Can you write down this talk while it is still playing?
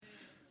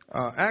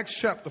Acts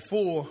chapter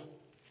 4,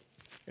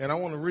 and I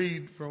want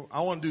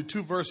to do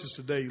two verses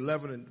today,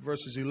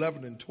 verses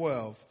 11 and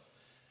 12.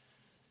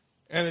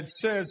 And it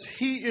says,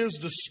 "He is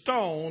the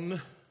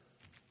stone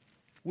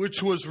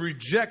which was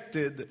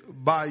rejected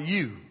by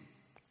you,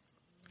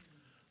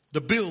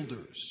 the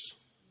builders,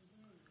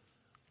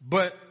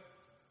 but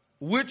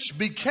which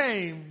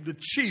became the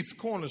chief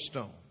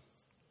cornerstone.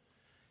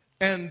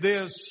 And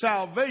there's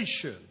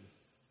salvation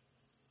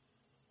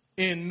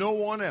in no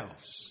one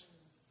else.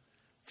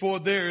 For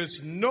there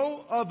is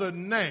no other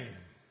name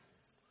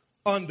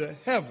under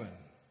heaven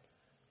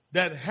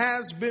that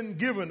has been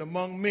given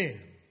among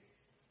men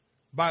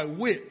by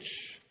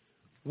which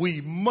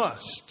we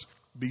must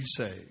be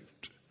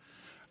saved."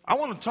 I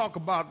want to talk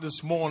about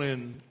this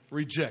morning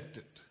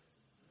rejected.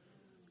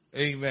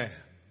 Amen.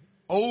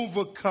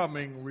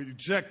 Overcoming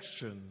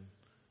rejection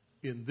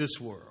in this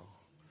world.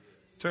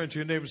 Turn to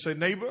your neighbor and say,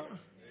 "Neighbor,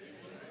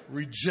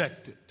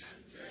 rejected."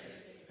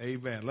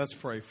 Amen. Let's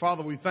pray.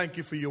 Father, we thank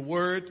you for your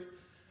word.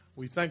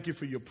 We thank you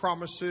for your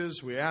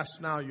promises. We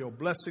ask now your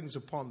blessings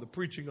upon the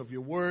preaching of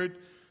your word.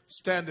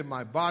 Stand in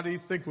my body,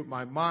 think with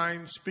my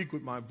mind, speak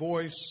with my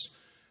voice.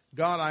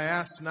 God, I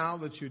ask now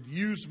that you'd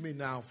use me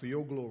now for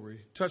your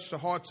glory. Touch the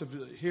hearts of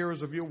the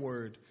hearers of your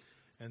word.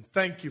 And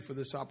thank you for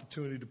this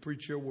opportunity to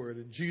preach your word.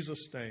 In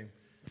Jesus' name,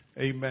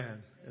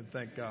 amen. And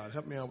thank God.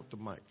 Help me out with the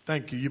mic.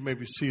 Thank you. You may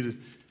be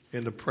seated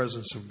in the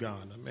presence of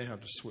God. I may have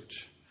to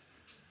switch.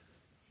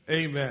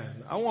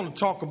 Amen. I want to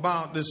talk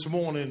about this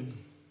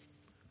morning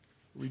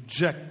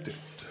rejected.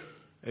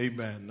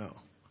 Amen. No.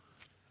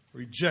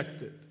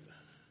 Rejected.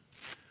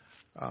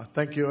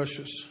 Thank you,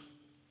 ushers.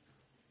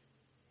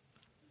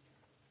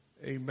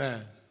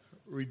 Amen.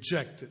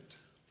 Rejected.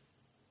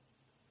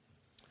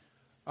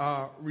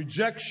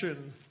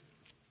 Rejection.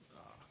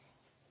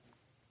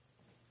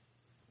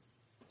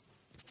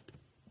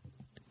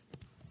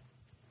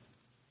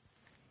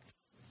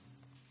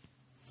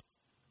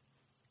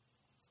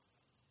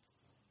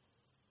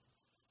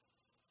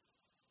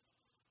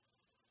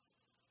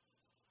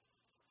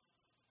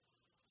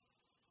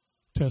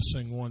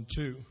 Testing 1,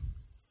 2.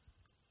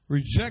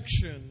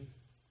 Rejection.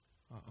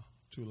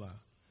 Too loud.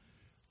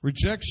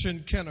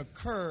 Rejection can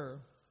occur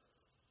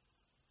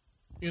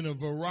in a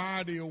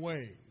variety of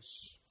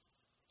ways.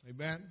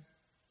 Amen.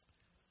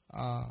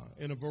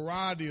 In a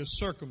variety of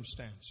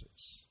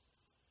circumstances.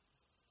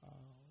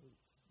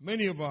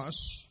 Many of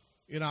us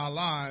in our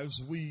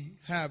lives, we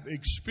have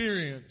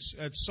experienced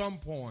at some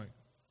point,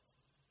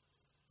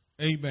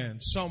 amen,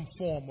 some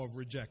form of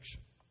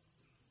rejection.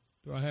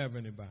 Do I have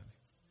anybody?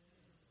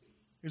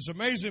 It's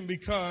amazing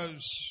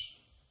because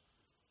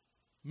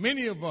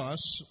many of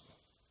us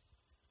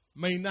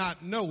may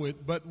not know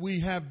it, but we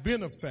have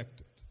been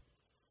affected.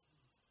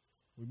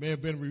 We may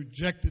have been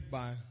rejected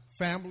by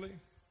family.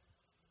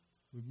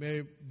 We may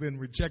have been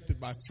rejected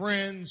by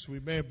friends. We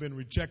may have been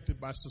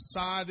rejected by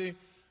society,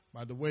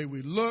 by the way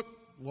we look,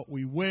 what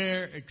we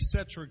wear,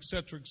 etc.,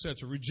 etc.,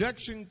 etc.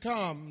 Rejection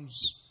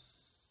comes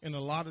in a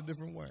lot of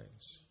different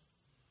ways.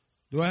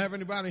 Do I have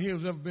anybody here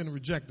who's ever been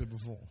rejected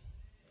before?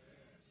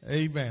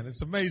 Amen.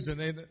 It's amazing,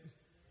 ain't it?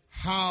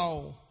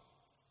 How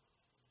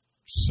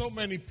so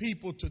many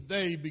people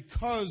today,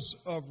 because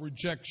of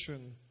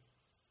rejection,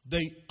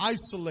 they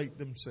isolate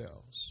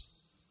themselves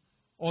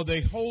or they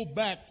hold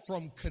back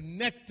from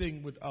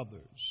connecting with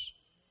others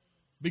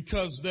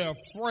because they're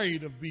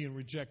afraid of being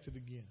rejected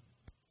again.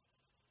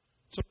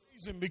 It's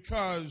amazing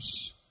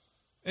because,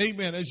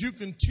 amen, as you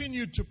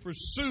continue to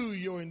pursue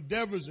your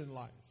endeavors in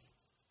life,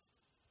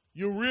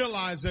 you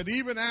realize that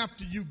even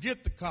after you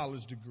get the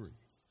college degree,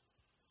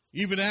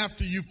 even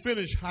after you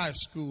finish high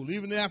school,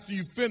 even after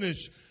you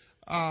finish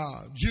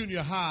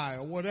junior high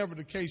or whatever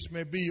the case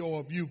may be, or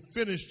if you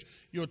finish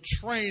your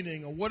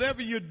training or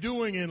whatever you're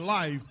doing in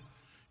life,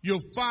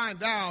 you'll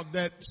find out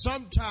that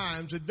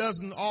sometimes it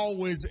doesn't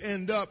always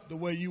end up the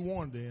way you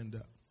wanted to end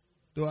up.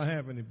 Do I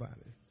have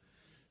anybody?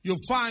 You'll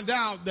find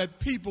out that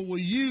people will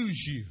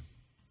use you.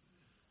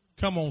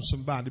 Come on,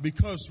 somebody,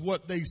 because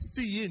what they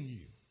see in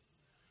you.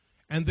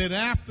 And then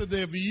after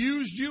they've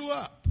used you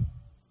up,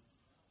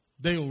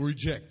 they'll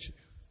reject you.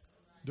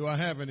 Do I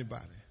have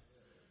anybody?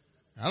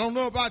 I don't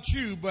know about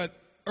you, but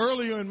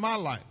earlier in my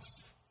life,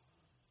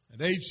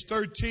 at age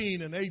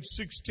 13 and age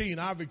 16,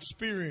 I've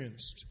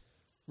experienced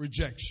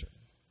rejection.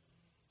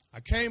 I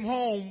came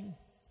home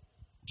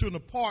to an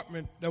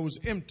apartment that was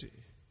empty.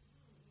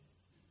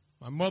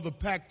 My mother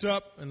packed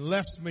up and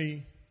left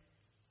me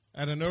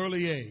at an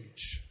early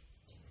age.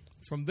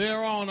 From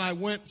there on, I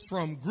went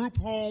from group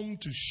home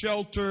to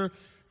shelter,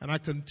 and I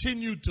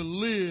continued to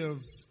live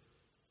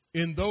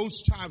in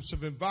those types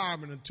of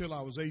environment until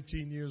I was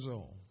 18 years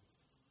old.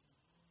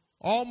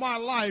 All my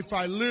life,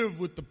 I lived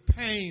with the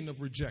pain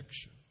of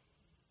rejection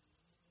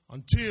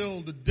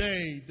until the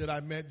day that I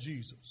met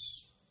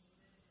Jesus.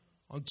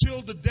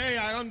 Until the day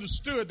I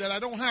understood that I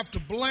don't have to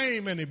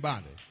blame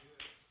anybody.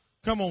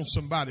 Come on,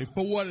 somebody,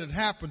 for what had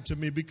happened to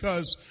me,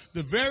 because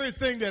the very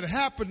thing that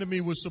happened to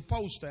me was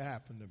supposed to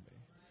happen to me.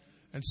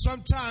 And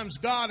sometimes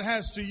God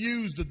has to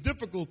use the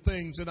difficult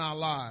things in our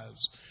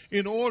lives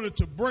in order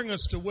to bring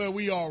us to where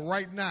we are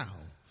right now.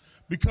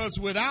 Because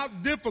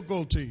without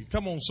difficulty,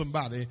 come on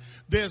somebody,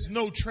 there's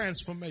no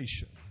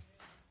transformation.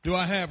 Do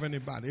I have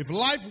anybody? If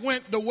life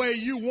went the way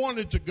you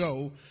wanted to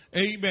go,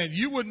 amen,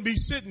 you wouldn't be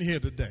sitting here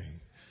today.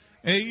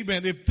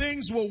 Amen. If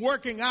things were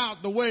working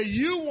out the way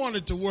you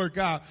wanted to work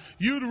out,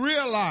 you'd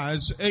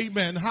realize,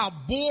 amen, how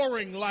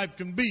boring life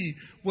can be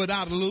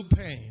without a little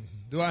pain.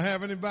 Do I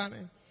have anybody?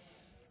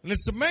 And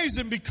it's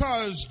amazing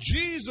because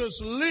Jesus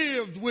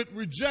lived with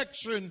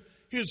rejection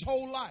his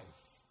whole life.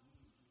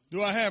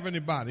 Do I have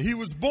anybody? He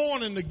was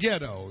born in the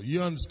ghetto.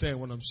 You understand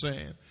what I'm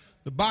saying?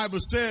 The Bible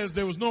says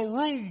there was no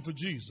room for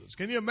Jesus.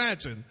 Can you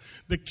imagine?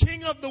 The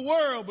king of the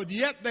world, but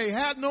yet they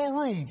had no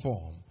room for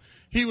him.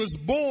 He was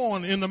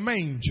born in a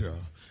manger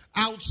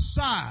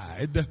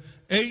outside.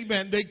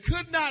 Amen. They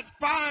could not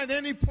find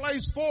any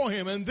place for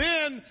him. And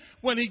then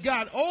when he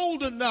got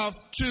old enough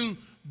to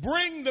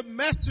bring the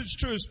message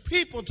to his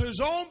people, to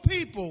his own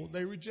people,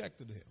 they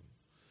rejected him.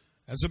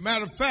 As a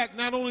matter of fact,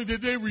 not only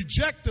did they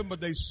reject him, but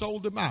they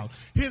sold him out.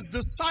 His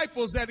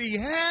disciples that he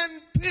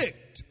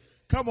handpicked.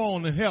 Come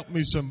on and help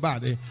me,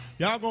 somebody.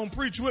 Y'all gonna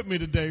preach with me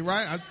today,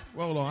 right?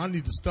 Hold on, I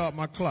need to start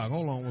my clock.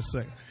 Hold on one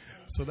second.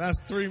 So that's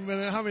 3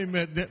 minutes. How many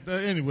minutes?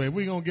 Anyway,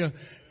 we're gonna get,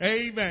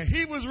 amen.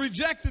 He was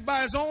rejected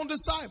by his own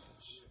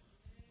disciples.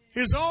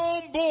 His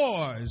own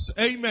boys,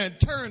 amen,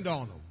 turned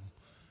on him.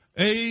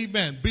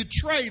 Amen.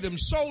 Betrayed him,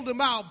 sold him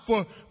out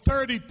for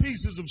 30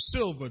 pieces of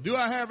silver. Do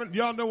I have it?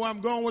 Y'all know where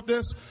I'm going with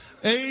this?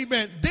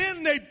 Amen.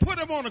 Then they put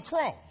him on a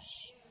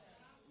cross.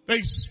 They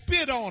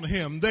spit on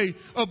him. They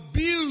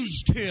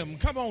abused him.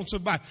 Come on,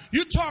 somebody.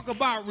 You talk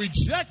about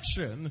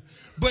rejection,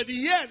 but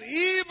yet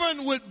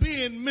even with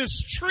being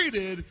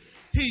mistreated,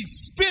 he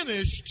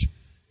finished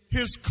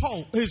his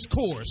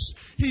course.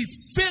 He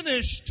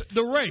finished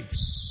the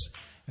race.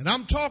 And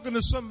I'm talking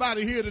to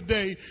somebody here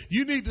today.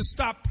 You need to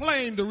stop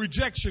playing the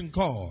rejection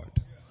card.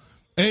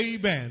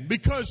 Amen.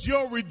 Because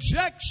your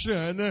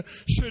rejection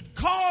should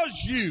cause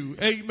you,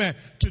 amen,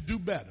 to do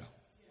better.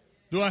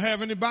 Do I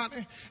have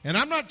anybody? And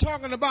I'm not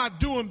talking about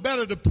doing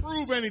better to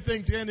prove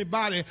anything to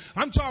anybody.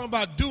 I'm talking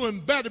about doing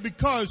better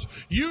because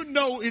you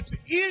know it's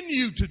in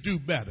you to do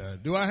better.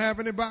 Do I have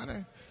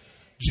anybody?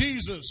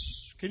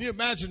 Jesus, can you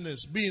imagine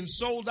this? Being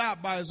sold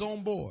out by his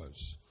own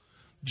boys.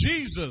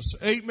 Jesus,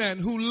 amen,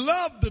 who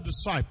loved the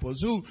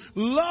disciples, who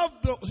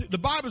loved the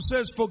Bible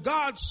says, for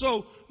God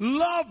so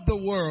loved the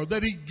world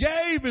that he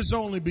gave his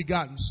only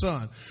begotten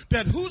son,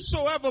 that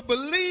whosoever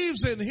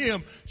believes in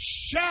him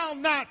shall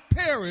not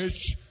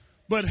perish,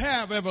 but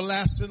have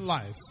everlasting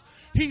life.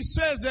 He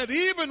says that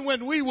even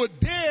when we were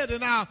dead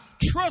in our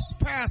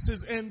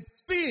trespasses and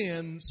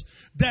sins,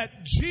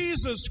 that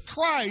Jesus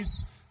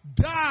Christ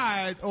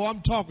died. Oh,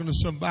 I'm talking to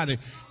somebody.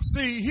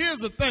 See, here's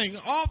the thing.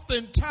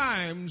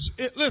 Oftentimes,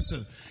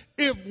 listen,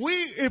 if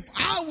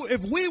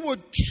we were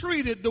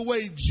treated the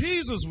way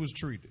Jesus was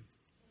treated,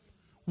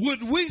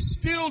 would we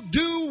still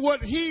do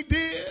what he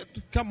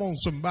did? Come on,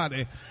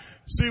 somebody.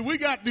 See, we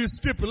got these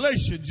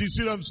stipulations. You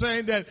see what I'm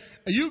saying? That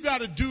you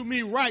got to do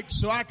me right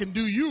so I can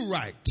do you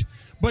right.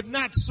 But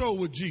not so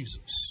with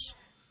Jesus.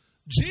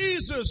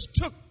 Jesus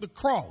took the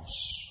cross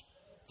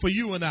for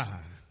you and I.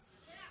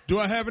 Do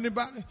I have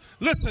anybody?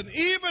 Listen,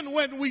 even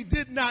when we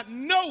did not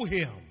know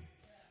him,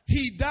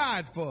 he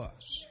died for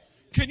us.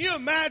 Can you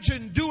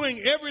imagine doing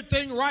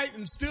everything right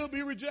and still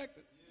be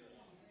rejected?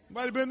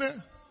 Anybody been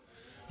there?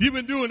 You've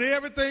been doing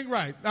everything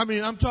right. I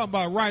mean, I'm talking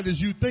about right as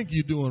you think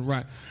you're doing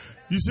right.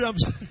 You see what I'm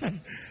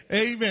saying?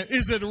 Amen.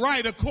 Is it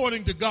right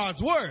according to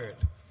God's word?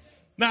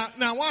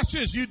 Now watch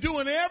this. You're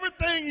doing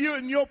everything you're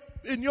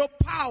in your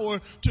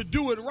power to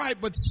do it right,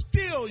 but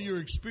still you're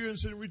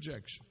experiencing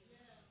rejection.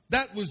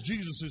 That was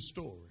Jesus'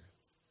 story.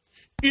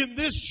 In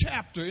this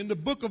chapter, in the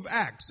book of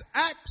Acts,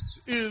 Acts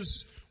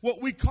is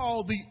what we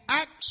call the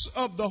acts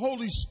of the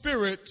Holy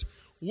Spirit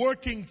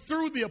working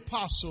through the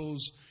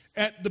apostles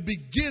at the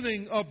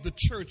beginning of the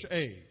church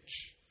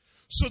age.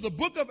 So the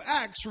book of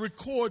Acts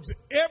records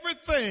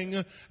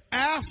everything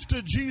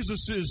after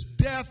Jesus'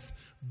 death,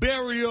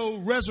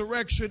 burial,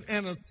 resurrection,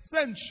 and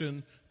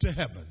ascension to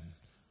heaven.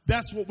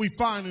 That's what we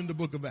find in the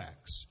book of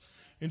Acts.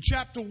 In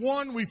chapter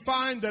 1, we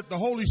find that the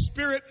Holy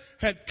Spirit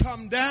had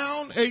come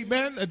down,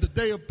 amen, at the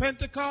day of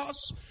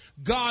Pentecost.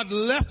 God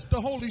left the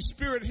Holy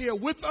Spirit here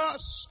with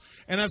us.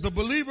 And as a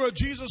believer of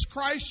Jesus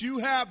Christ, you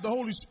have the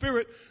Holy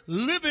Spirit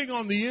living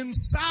on the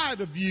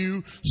inside of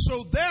you.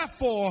 So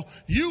therefore,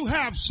 you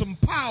have some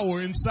power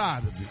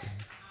inside of you.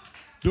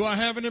 Do I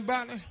have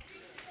anybody?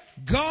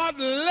 God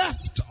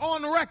left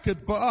on record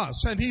for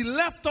us, and he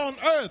left on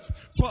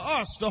earth for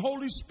us the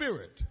Holy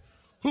Spirit,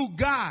 who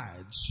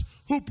guides,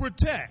 who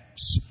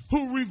protects,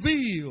 who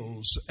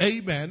reveals,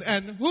 amen,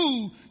 and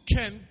who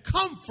can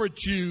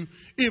comfort you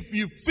if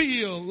you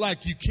feel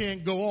like you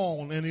can't go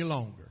on any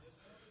longer.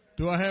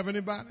 Do I have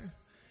anybody?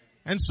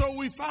 And so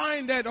we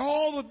find that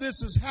all of this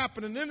is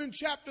happening. Then in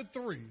chapter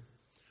 3,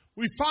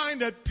 we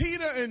find that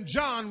Peter and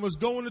John was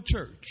going to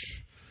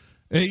church.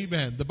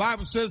 Amen. The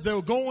Bible says they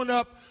were going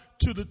up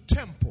to the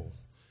temple.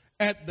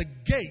 at the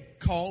gate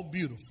called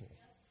Beautiful.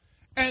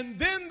 And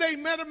then they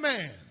met a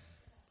man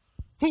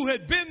who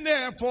had been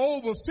there for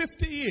over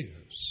 50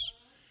 years.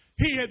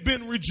 He had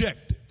been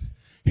rejected.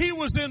 He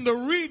was in the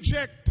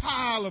reject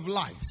pile of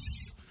life.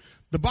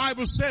 The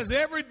Bible says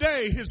every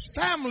day his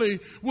family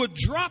would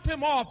drop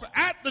him off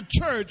at the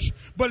church,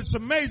 but it's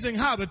amazing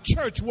how the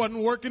church wasn't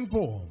working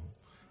for him.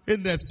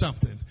 Isn't that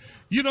something?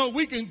 You know,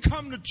 we can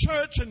come to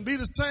church and be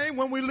the same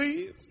when we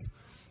leave.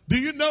 Do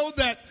you know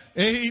that,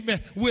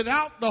 amen,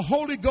 without the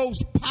Holy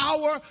Ghost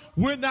power,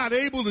 we're not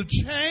able to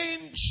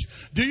change?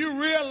 Do you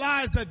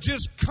realize that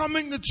just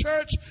coming to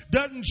church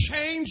doesn't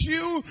change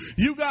you?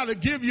 You got to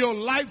give your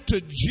life to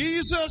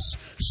Jesus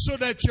so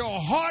that your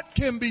heart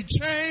can be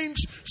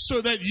changed, so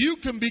that you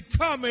can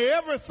become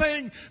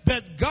everything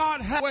that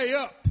God had way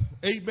up,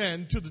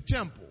 amen, to the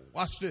temple.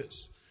 Watch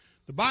this.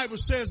 The Bible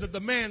says that the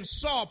man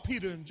saw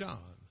Peter and John.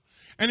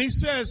 And he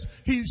says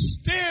he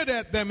stared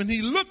at them and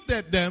he looked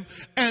at them.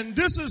 And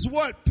this is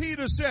what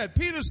Peter said.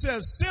 Peter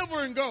says,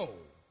 silver and gold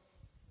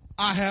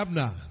I have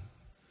none.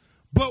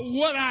 But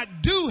what I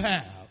do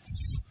have,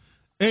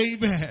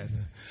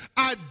 amen,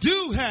 I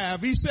do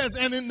have, he says,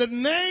 and in the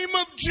name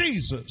of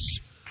Jesus,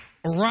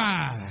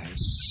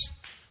 arise.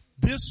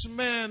 This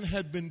man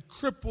had been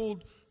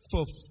crippled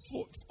for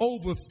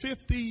over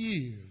 50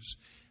 years.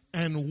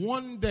 And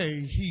one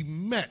day he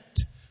met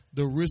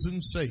the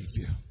risen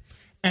Savior.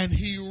 And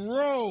he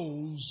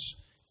rose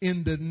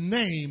in the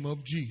name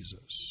of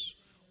Jesus.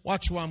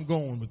 Watch where I'm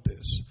going with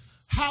this.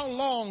 How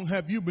long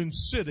have you been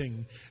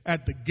sitting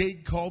at the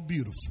gate called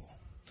Beautiful?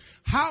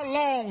 How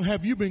long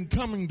have you been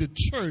coming to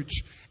church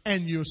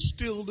and you're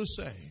still the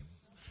same?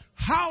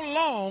 How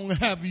long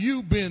have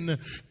you been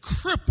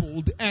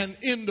crippled and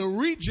in the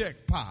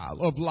reject pile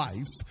of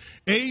life?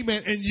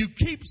 Amen. And you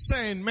keep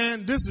saying,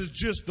 man, this is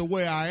just the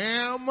way I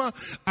am.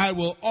 I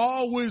will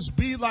always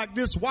be like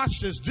this. Watch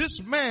this.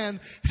 This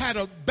man had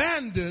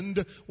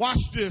abandoned,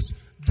 watch this,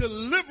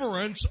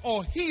 deliverance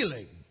or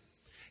healing.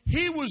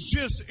 He was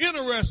just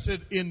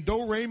interested in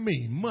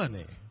do-re-mi,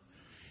 money.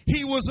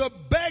 He was a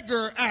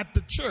beggar at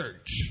the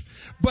church.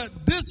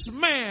 But this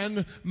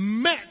man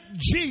met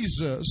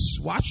Jesus,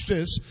 watch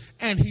this,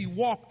 and he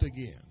walked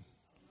again.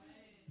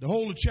 The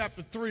whole of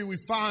chapter 3, we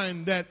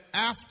find that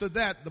after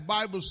that, the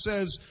Bible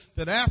says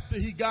that after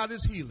he got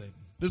his healing,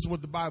 this is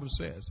what the Bible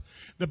says.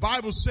 The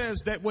Bible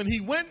says that when he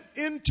went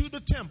into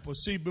the temple,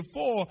 see,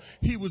 before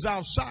he was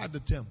outside the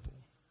temple.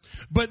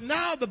 But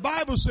now the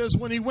Bible says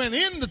when he went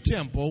in the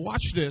temple,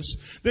 watch this,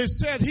 they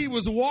said he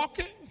was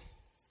walking.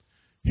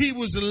 He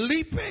was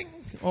leaping.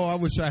 Oh, I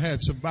wish I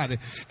had somebody.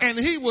 And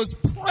he was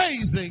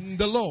praising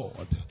the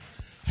Lord.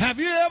 Have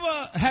you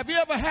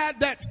ever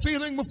had that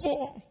feeling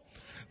before?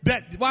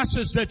 That, watch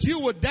this, that you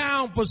were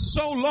down for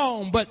so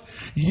long, but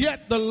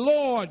yet the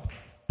Lord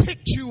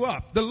picked you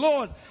up. The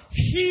Lord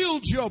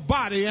healed your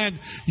body, and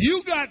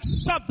you got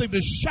something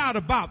to shout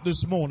about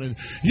this morning.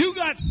 You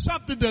got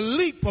something to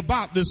leap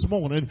about this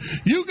morning.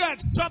 You got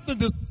something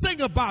to sing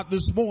about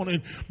this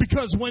morning,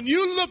 because when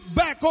you look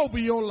back over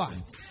your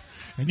life,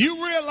 and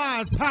you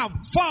realize how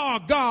far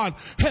God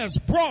has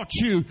brought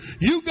you,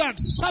 you got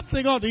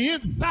something on the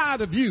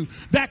inside of you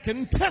that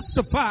can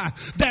testify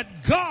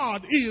that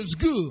God is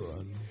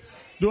good.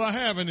 Do I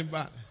have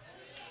anybody?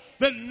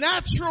 The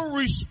natural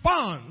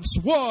response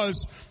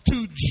was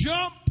to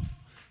jump,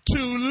 to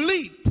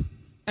leap,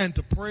 and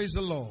to praise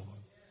the Lord.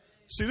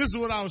 See, this is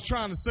what I was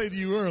trying to say to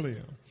you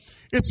earlier.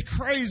 It's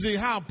crazy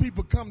how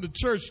people come to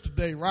church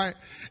today, right?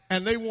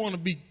 And they want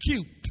to be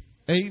cute.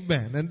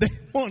 Amen. And they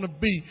want to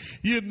be,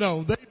 you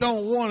know, they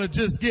don't want to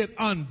just get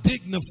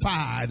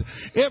undignified.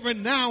 Every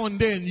now and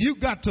then you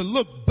got to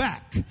look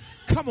back.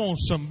 Come on,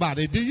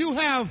 somebody. Do you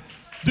have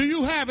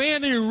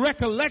any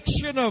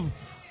recollection of,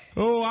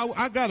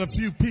 I got a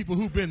few people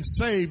who've been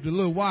saved a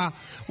little while.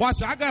 Watch,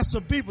 I got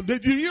some people. Do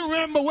you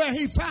remember where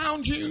he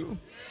found you?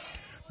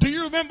 Do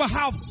you remember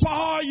how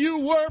far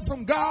you were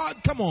from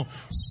God? Come on.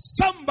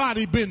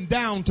 Somebody been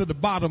down to the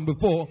bottom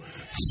before.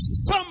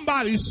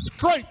 Somebody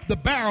scraped the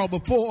barrel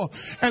before.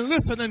 And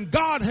listen, and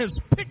God has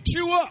picked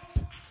you up.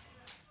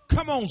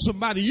 Come on,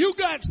 somebody. You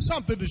got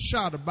something to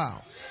shout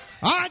about.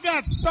 I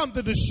got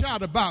something to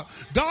shout about.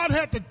 God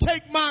had to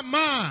take my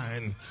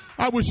mind.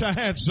 I wish I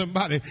had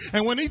somebody.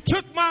 And when he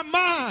took my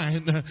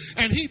mind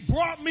and he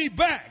brought me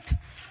back,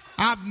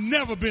 I've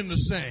never been the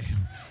same.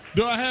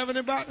 Do I have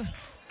anybody?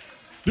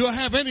 Do I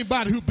have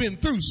anybody who's been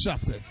through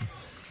something?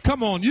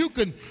 Come on, you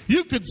can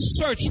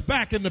search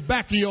back in the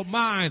back of your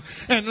mind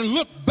and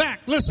look back.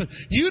 Listen,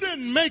 you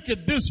didn't make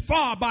it this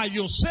far by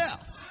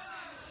yourself.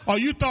 Or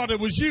you thought it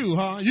was you,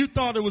 huh? You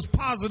thought it was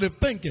positive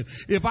thinking.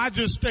 If I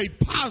just stay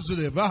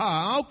positive,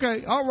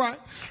 okay, all right.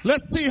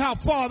 Let's see how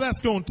far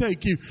that's going to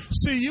take you.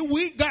 See,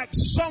 we got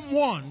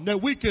someone that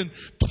we can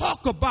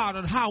talk about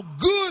and how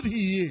good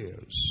he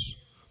is.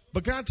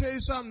 But can I tell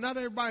you something? Not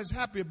everybody's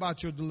happy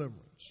about your deliverance.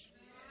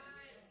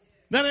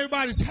 Not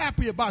everybody's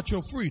happy about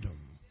your freedom.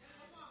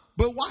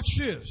 But watch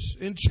this.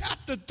 In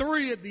chapter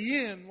 3 at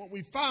the end, what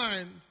we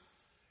find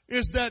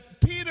is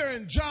that Peter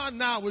and John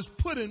now was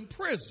put in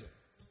prison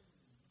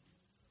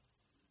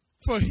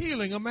for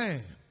healing a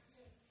man.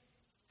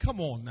 Come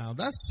on now.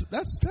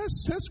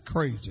 That's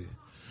crazy.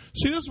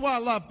 See, this is why a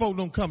lot of folk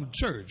don't come to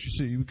church, you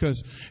see,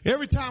 because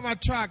every time I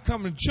try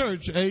coming to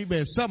church,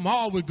 amen, something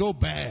always go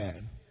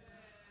bad.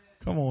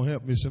 Come on,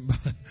 help me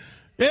somebody.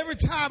 Every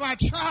time I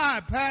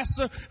try,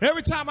 Pastor,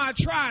 every time I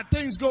try,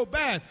 things go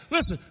bad.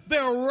 Listen,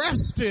 they're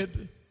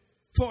arrested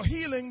for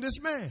healing this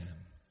man.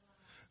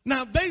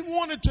 Now, they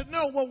wanted to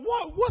know, well,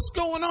 what's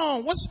going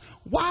on?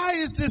 Why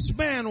is this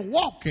man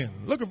walking?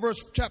 Look at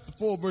chapter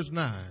 4, verse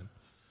 9.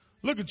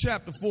 Look at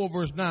chapter 4,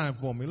 verse 9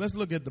 for me. Let's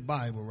look at the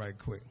Bible right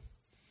quick.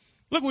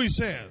 Look what he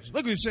says.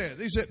 Look what he says.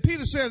 He said,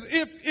 Peter says,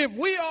 if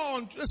we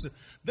all, listen,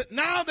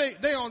 now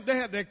they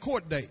had their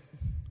court date.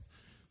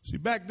 See,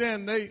 back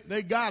then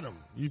they got him.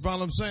 You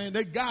follow what I'm saying?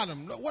 They got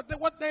him. What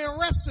they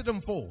arrested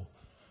him for?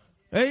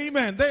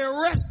 Amen. They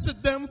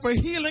arrested them for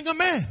healing a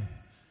man.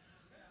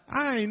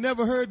 I ain't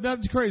never heard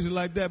nothing crazy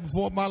like that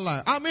before in my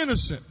life. I'm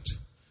innocent.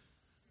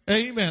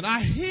 Amen.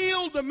 I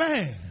healed a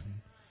man,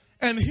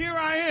 and here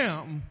I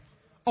am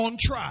on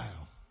trial.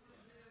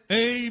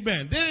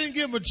 Amen. They didn't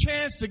give him a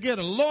chance to get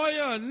a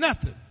lawyer or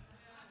nothing.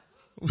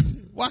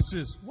 Watch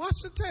this. Watch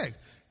the text.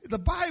 The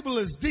Bible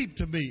is deep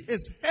to me.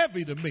 It's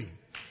heavy to me.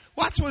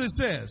 Watch what it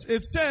says.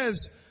 It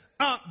says,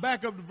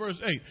 back up to verse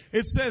 8.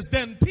 It says,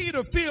 then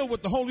Peter, filled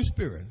with the Holy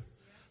Spirit,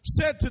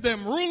 said to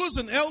them, rulers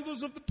and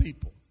elders of the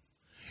people,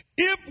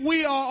 if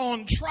we are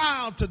on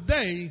trial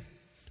today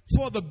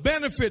for the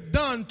benefit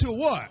done to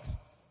what?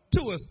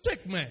 To a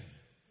sick man.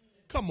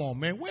 Come on,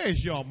 man.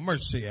 Where's your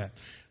mercy at?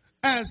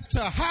 As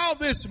to how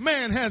this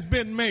man has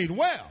been made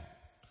well.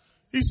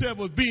 He said,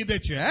 well, be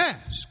that you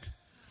ask.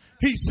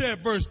 He said,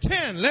 verse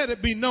 10, let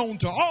it be known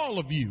to all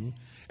of you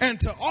and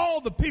to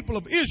all the people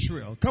of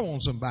Israel. Come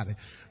on, somebody.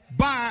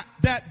 By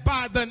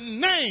the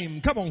name,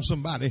 come on,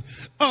 somebody,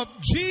 of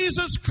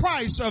Jesus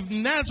Christ of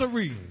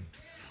Nazareth,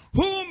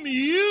 whom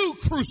you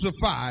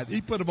crucified.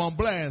 He put him on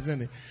blast,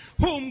 didn't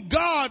he? Whom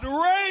God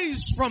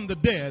raised from the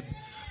dead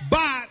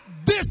by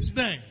this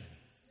name.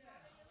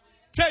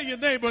 Tell your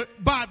neighbor,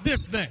 by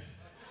this name.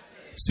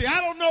 See, I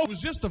don't know if it was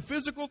just a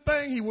physical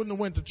thing, he wouldn't have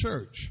went to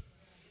church.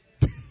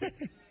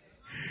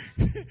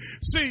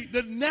 See,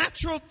 the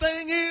natural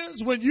thing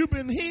is when you've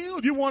been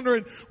healed, you're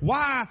wondering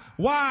why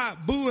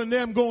Boo and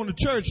them going to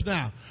church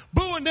now.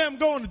 Boo and them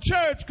going to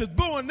church because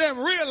Boo and them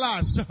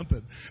realized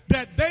something,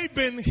 that they've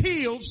been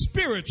healed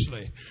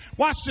spiritually.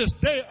 Watch this.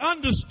 They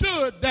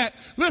understood that,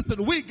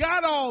 listen, we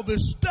got all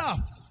this stuff,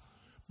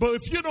 but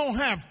if you don't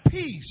have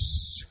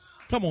peace,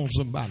 come on,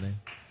 somebody.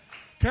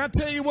 Can I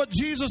tell you what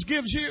Jesus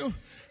gives you?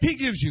 He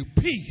gives you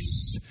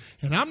peace.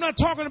 And I'm not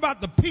talking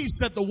about the peace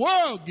that the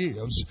world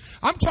gives.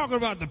 I'm talking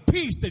about the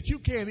peace that you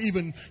can't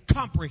even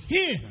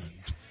comprehend.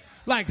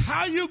 Like,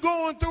 how you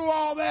going through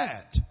all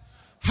that?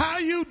 How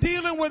you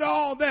dealing with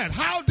all that?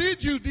 How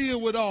did you deal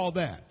with all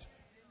that?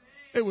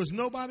 It was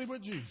nobody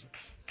but Jesus.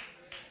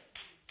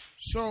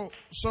 So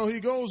he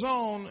goes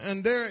on,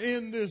 and they're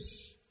in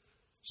this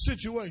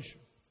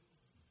situation.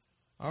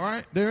 All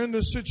right? They're in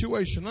this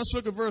situation. Let's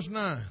look at verse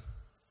 9.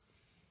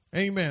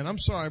 Amen. I'm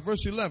sorry.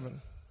 Verse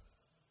 11.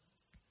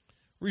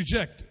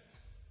 Rejected.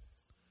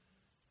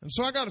 And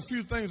so I got a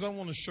few things I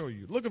want to show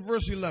you. Look at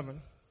verse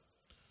 11.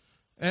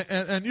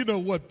 And you know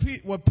what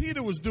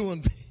Peter was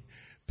doing.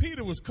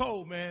 Peter was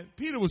cold, man.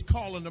 Peter was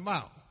calling them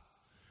out.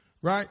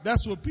 Right?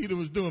 That's what Peter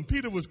was doing.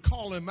 Peter was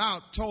calling him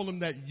out, told him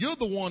that you're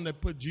the one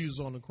that put Jesus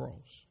on the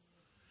cross.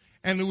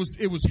 And it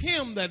was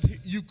him that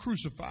you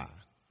crucified.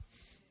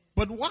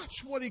 But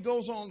watch what he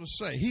goes on to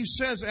say. He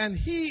says, and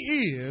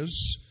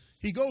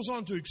he goes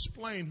on to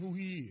explain who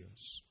he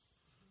is.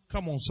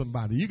 Come on,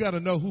 somebody. You got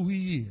to know who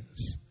he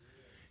is.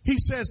 He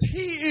says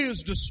he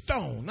is the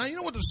stone. Now, you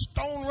know what the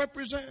stone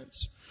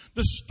represents?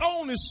 The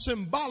stone is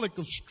symbolic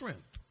of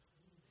strength.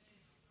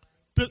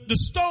 The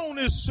stone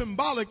is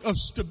symbolic of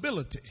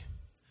stability.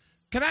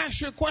 Can I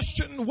ask you a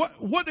question?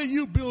 What are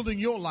you building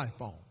your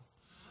life on?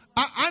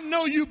 I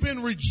know you've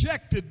been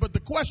rejected, but the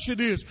question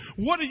is,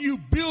 what are you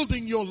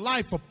building your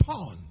life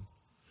upon?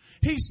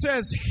 He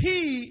says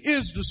he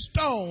is the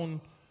stone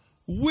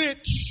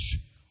which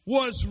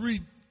was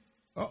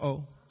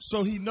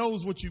so he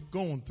knows what you're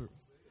going through.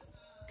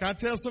 Can I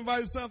tell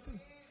somebody something?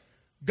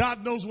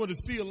 God knows what it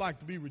feels like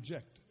to be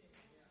rejected.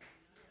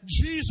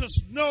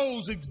 Jesus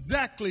knows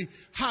exactly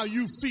how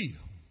you feel.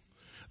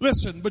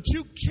 Listen, but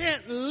you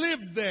can't live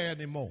there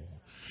anymore.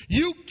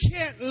 You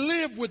can't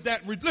live with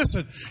that.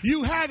 Listen,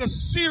 you had a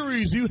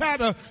series, you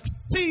had a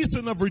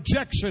season of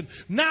rejection.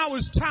 Now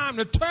it's time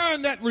to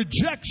turn that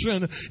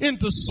rejection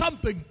into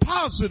something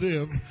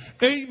positive.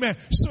 Amen.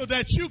 So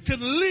that you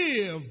can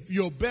live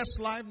your best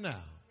life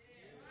now.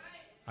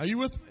 Are you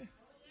with me?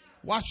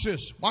 Watch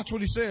this. Watch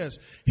what he says.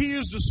 He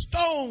is the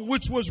stone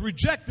which was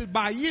rejected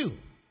by you.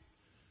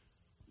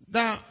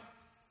 Now,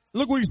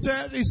 look what he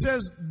says. He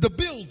says, the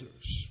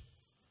builders,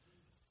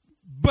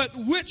 but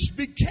which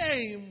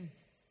became.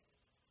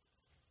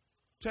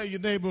 Tell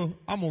your neighbor,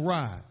 I'm going to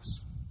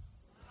rise.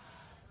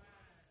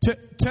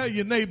 Tell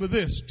your neighbor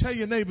this. Tell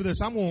your neighbor this.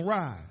 I'm going to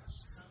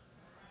rise.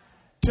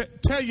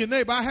 Tell your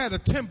neighbor, I had a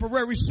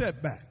temporary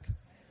setback,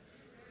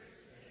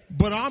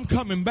 but I'm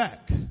coming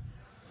back.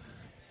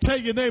 Tell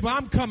your neighbor,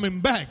 I'm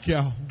coming back,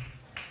 y'all.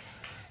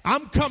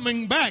 I'm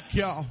coming back,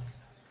 y'all.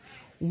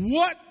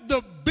 What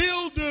the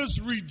builders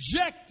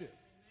rejected.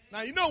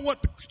 Now, you know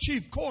what the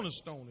chief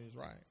cornerstone is,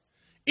 right?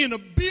 In a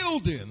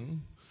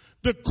building,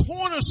 the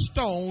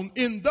cornerstone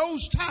in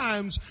those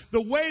times,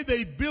 the way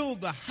they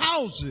build the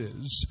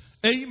houses,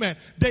 amen,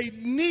 they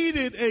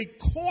needed a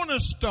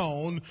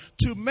cornerstone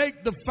to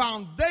make the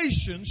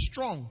foundation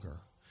stronger.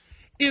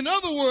 In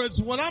other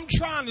words, what I'm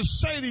trying to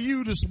say to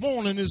you this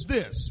morning is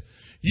this.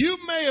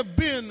 You may have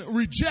been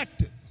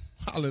rejected.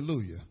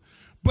 Hallelujah.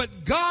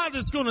 But God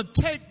is going to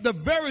take the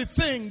very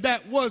thing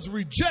that was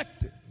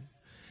rejected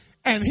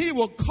and he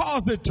will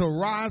cause it to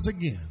rise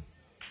again.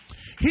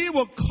 He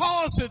will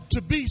cause it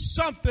to be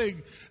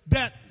something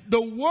that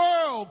the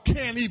world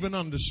can't even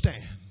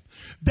understand,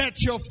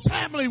 that your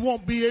family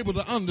won't be able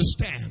to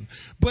understand.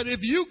 But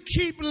if you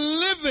keep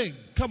living,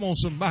 come on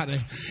somebody,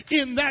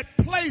 in that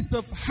place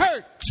of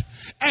hurt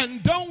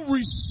and don't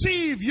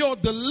receive your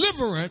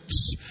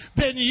deliverance,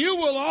 then you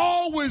will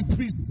always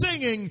be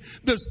singing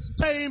the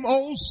same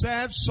old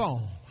sad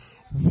song.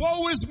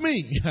 Woe is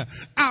me,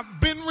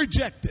 I've been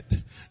rejected.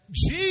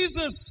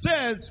 Jesus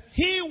says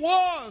he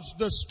was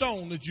the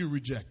stone that you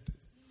rejected.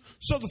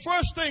 So the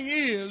first thing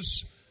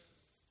is,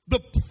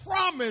 the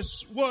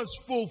promise was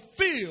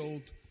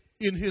fulfilled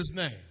in his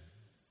name.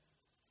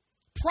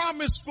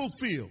 Promise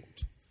fulfilled.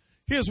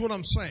 Here's what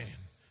I'm saying.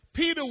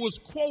 Peter was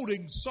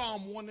quoting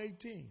Psalm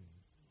 118.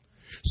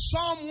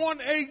 Psalm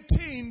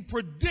 118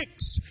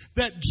 predicts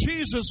that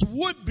Jesus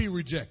would be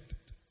rejected.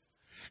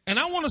 And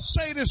I want to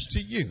say this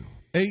to you.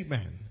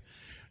 Amen.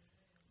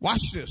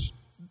 Watch this.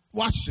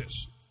 Watch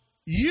this.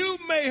 You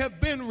may have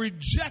been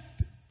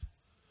rejected,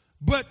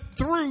 but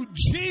through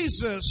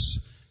Jesus,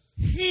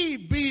 he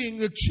being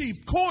the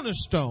chief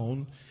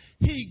cornerstone,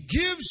 he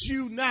gives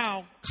you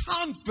now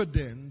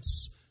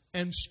confidence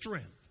and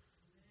strength.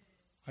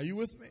 Are you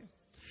with me?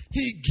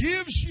 He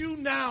gives you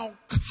now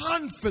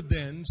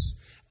confidence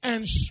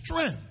and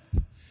strength.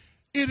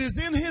 It is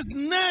in his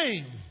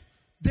name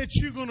that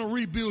you're going to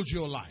rebuild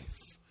your life.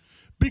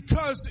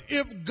 Because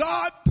if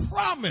God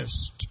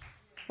promised,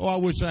 oh, I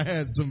wish I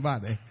had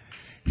somebody,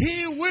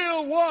 he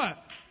will what?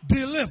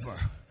 Deliver.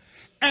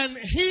 And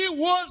he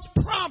was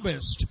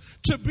promised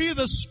to be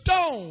the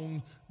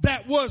stone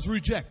that was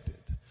rejected.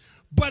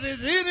 But in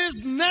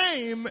his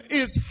name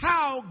is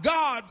how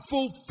God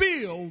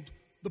fulfilled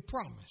the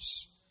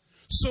promise.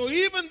 So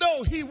even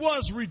though he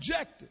was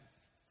rejected,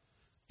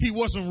 he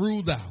wasn't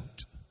ruled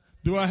out.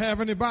 Do I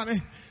have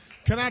anybody?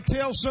 Can I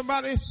tell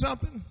somebody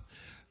something?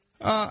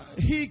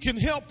 He can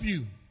help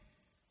you.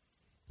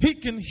 He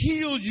can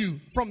heal you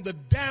from the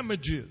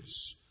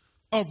damages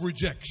of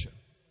rejection.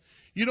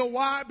 You know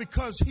why?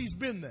 Because he's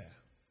been there.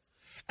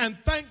 And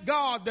thank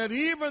God that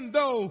even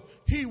though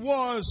he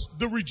was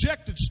the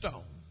rejected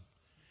stone,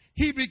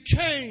 he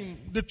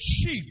became the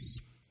chief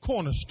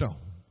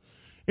cornerstone.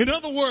 In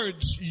other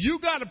words, you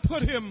got to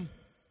put him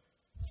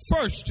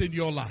first in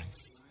your life.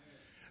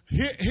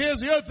 Here's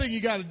the other thing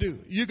you got to do.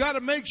 You got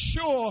to make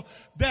sure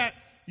that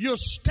you're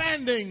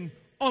standing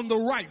on the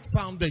right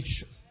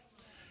foundation.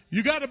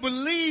 You got to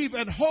believe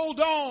and hold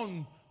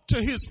on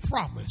to his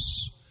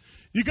promise.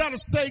 You got to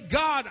say,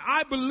 God,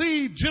 I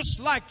believe just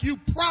like you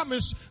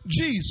promised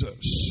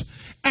Jesus.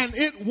 And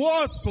it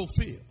was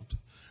fulfilled.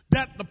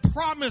 That the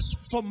promise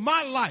for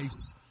my life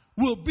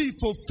will be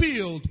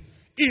fulfilled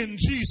in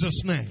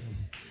Jesus' name.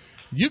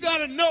 You got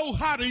to know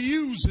how to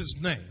use his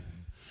name.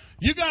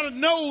 You got to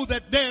know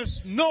that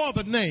there's no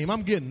other name.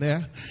 I'm getting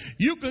there.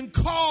 You can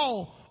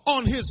call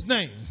on his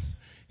name.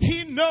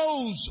 He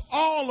knows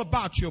all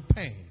about your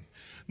pain.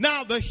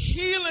 Now, the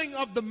healing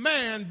of the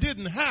man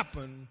didn't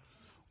happen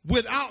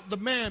without the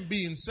man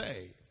being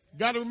saved.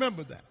 Got to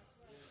remember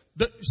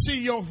that. See,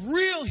 your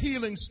real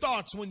healing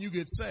starts when you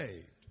get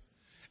saved.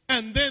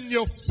 And then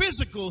your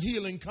physical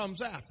healing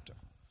comes after.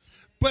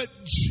 But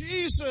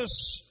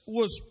Jesus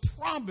was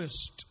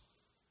promised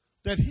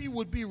that he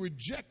would be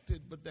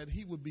rejected, but that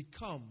he would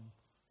become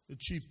the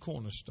chief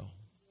cornerstone.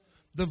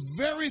 The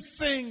very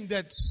thing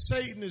that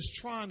Satan is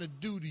trying to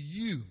do to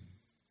you,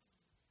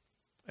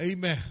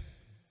 amen,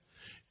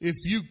 if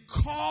you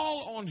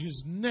call on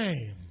his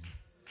name,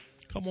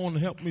 come on,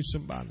 help me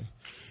somebody.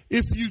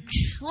 If you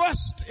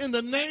trust in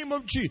the name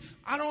of Jesus,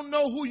 I don't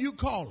know who you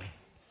calling.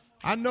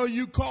 I know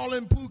you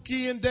calling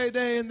Pookie and Day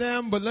Day and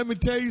them, but let me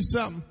tell you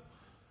something.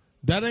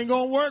 That ain't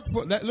going to work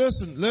for that.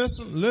 Listen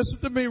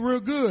to me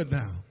real good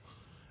now.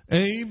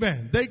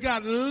 Amen. They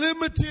got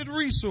limited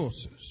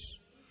resources.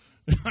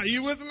 Are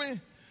you with me?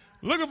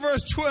 Look at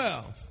verse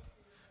 12.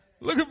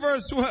 Look at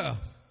verse 12.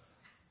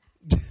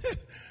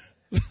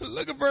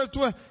 Look at verse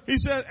 12. He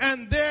says,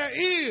 and there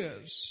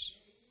is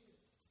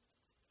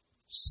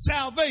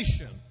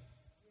salvation.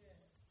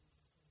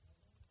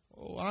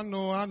 Oh, I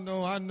know.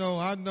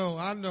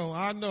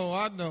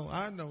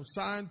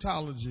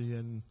 Scientology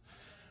and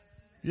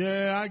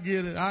yeah, I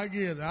get it.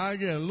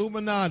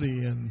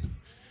 Illuminati and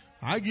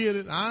I get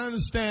it. I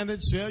understand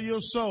it. Sell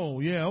your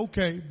soul. Yeah,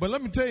 okay. But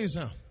let me tell you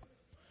something.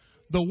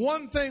 The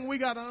one thing we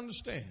got to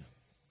understand,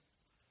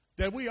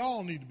 that we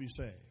all need to be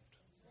saved.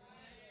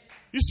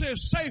 You said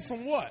safe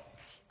from what?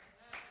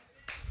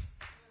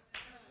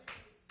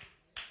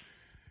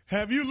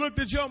 Have you looked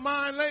at your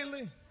mind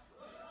lately?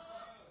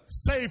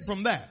 Safe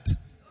from that.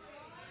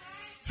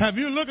 Have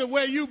you looked at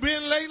where you've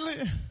been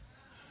lately?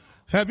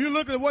 Have you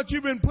looked at what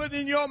you've been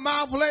putting in your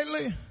mouth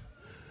lately?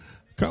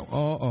 Come,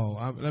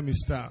 let me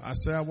stop. I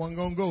said I wasn't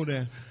going to go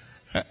there.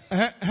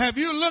 Have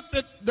you looked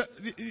at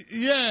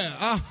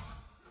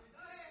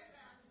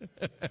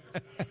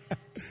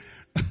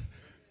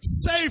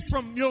Safe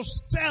from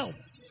yourself.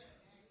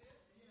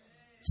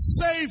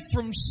 Safe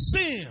from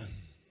sin.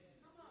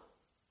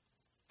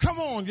 Come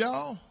on,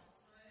 y'all.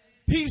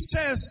 He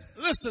says,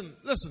 listen.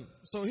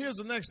 So here's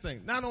the next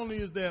thing. Not only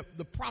is there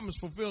the promise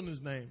fulfilled in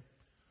his name,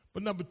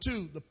 but number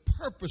two, the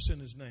purpose in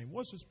his name.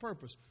 What's his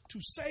purpose? To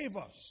save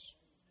us.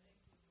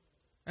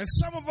 And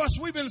some of us,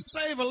 we've been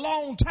saved a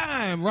long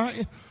time,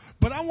 right?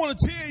 But I want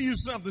to tell you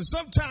something.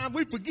 Sometimes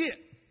we forget.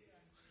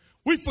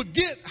 We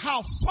forget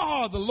how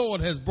far the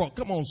Lord has brought.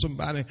 Come on,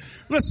 somebody.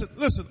 Listen.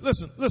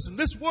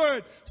 This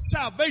word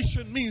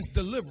salvation means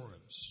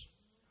deliverance.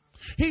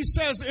 He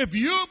says if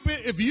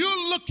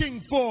you're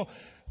looking for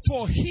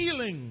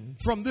healing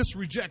from this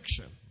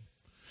rejection,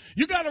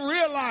 you got to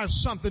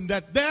realize something,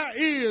 that there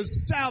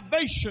is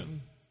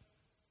salvation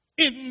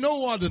in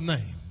no other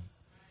name.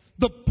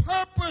 The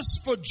purpose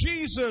for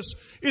Jesus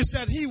is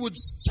that he would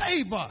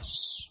save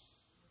us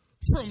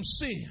from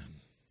sin.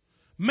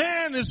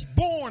 Man is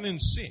born in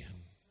sin.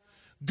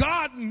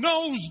 God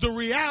knows the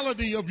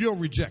reality of your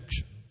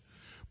rejection.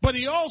 But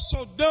he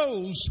also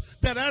knows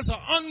that as an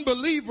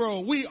unbeliever,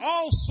 we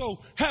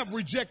also have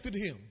rejected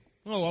him.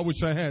 Oh, I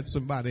wish I had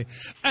somebody.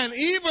 And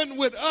even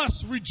with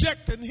us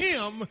rejecting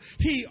him,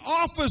 he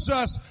offers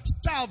us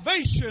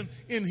salvation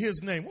in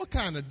his name. What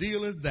kind of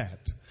deal is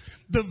that?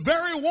 The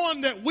very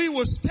one that we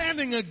were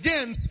standing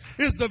against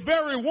is the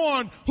very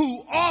one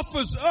who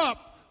offers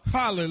up,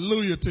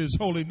 hallelujah to his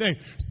holy name,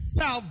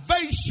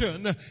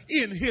 salvation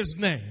in his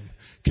name.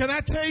 Can I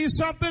tell you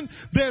something?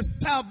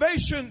 There's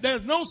salvation.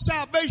 There's no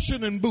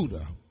salvation in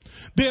Buddha.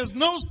 There's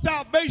no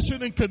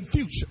salvation in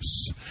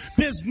Confucius.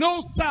 There's no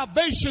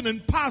salvation in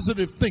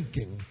positive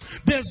thinking.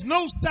 There's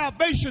no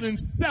salvation in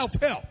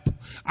self-help.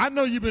 I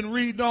know you've been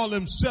reading all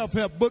them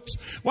self-help books.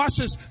 Watch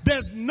this.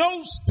 There's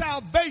no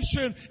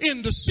salvation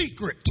in The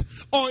Secret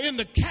or in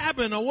The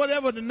Cabin or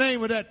whatever the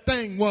name of that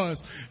thing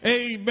was.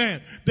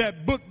 Amen.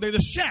 That book,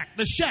 The Shack.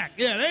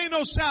 Yeah, there ain't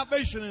no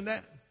salvation in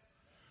that.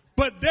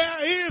 But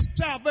there is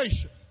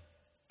salvation.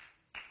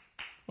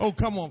 Oh,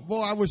 come on.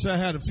 Boy, I wish I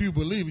had a few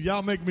believers.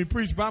 Y'all make me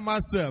preach by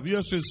myself.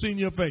 You should have seen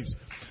your face.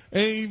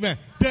 Amen.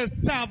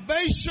 There's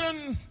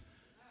salvation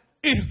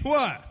in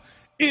what?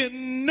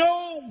 In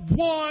no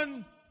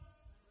one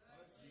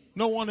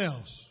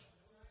else.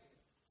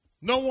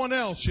 No one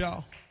else,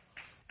 y'all.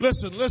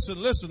 Listen.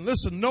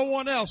 No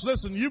one else.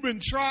 Listen, you've been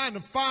trying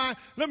to find.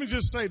 Let me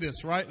just say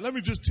this, right? Let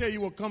me just tell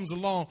you what comes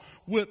along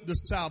with the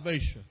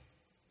salvation.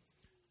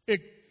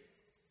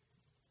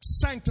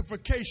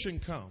 Sanctification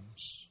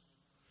comes.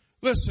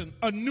 Listen,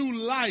 a new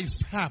life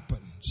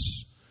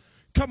happens.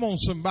 Come on,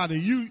 somebody.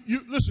 You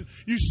listen,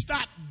 you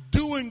stop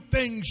doing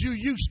things you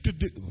used to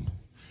do.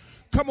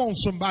 Come on,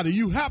 somebody.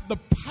 You have the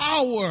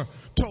power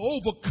to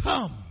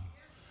overcome.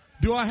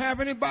 Do I have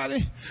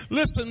anybody?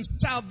 Listen,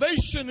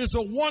 salvation is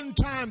a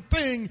one-time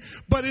thing,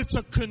 but it's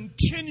a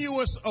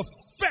continuous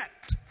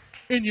effect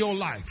in your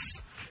life.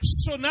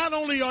 So not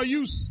only are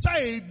you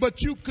saved,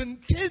 but you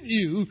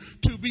continue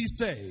to be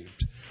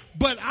saved.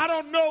 But I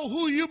don't know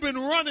who you've been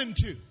running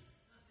to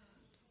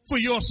for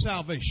your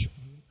salvation.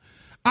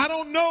 I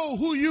don't know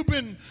who you've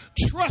been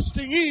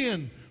trusting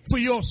in for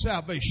your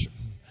salvation.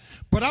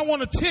 But I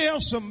want to tell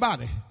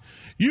somebody,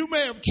 you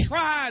may have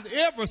tried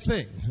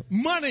everything.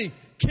 Money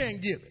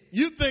can't get it.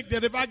 You think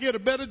that if I get a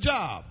better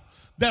job,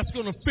 that's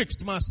going to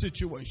fix my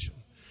situation.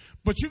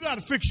 But you got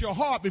to fix your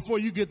heart before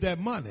you get that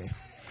money.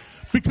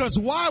 Because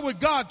why would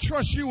God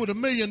trust you with $1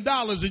 million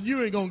and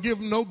you ain't going to give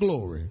him no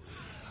glory?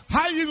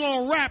 How you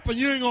going to rap and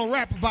you ain't going to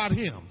rap about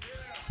him?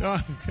 Come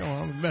on, I'm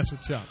going to mess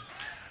with y'all.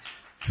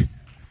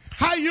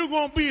 How you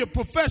going to be a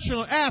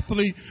professional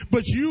athlete,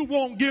 but you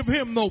won't give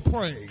him no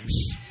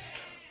praise?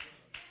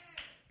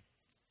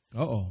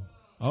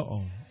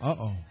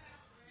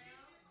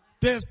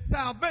 There's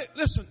salvation.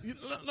 Listen,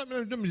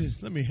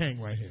 let me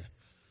hang right here.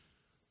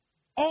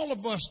 All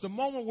of us, the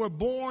moment we're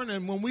born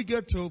and when we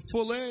get to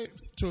full age,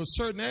 to a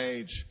certain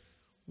age,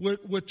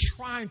 we're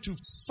trying to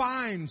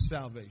find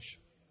salvation.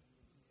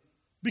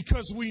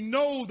 Because we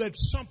know that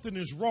something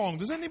is wrong.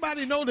 Does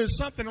anybody know there's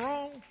something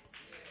wrong?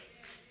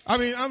 I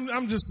mean,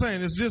 I'm just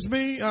saying, it's just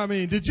me. I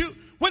mean,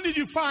 when did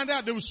you find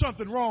out there was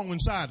something wrong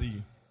inside of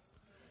you?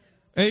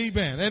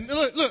 Amen. And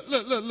look.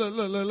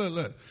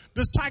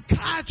 The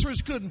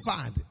psychiatrist couldn't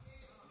find it.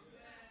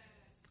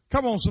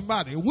 Come on,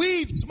 somebody.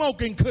 Weed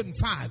smoking couldn't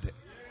find it.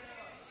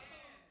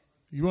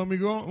 You want me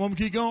to go on? Want me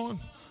to keep going?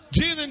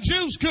 Gin and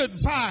juice couldn't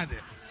find it.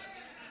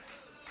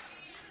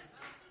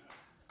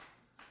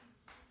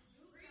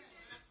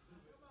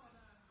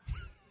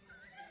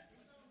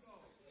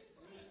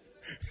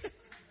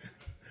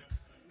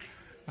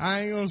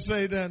 I ain't going to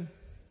say that.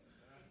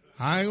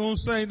 I ain't gonna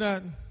say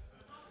nothing.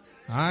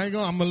 I'm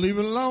gonna leave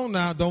it alone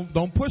now.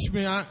 Don't push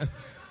me. I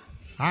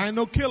ain't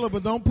no killer,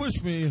 but don't push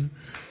me.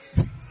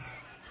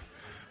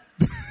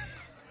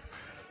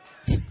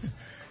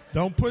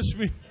 Don't push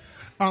me.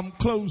 I'm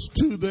close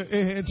to the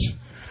edge.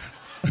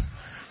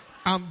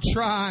 I'm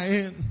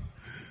trying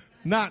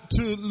not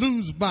to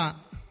lose my.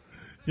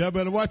 Y'all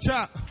better watch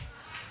out.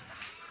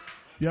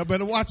 Y'all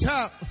better watch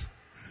out.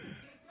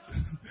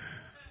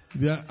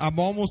 Yeah, I'm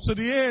almost to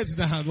the edge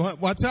now.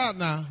 Watch out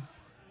now.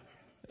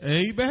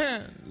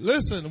 Amen.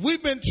 Listen,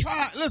 we've been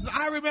trying. Listen,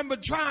 I remember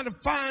trying to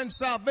find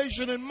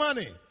salvation in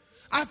money.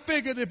 I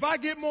figured if I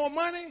get more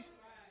money,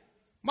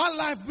 my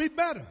life will be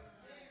better.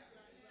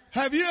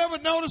 Have you ever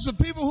noticed the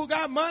people who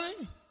got money?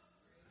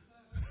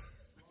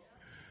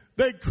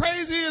 They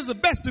crazy as a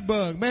Betsy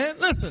bug, man.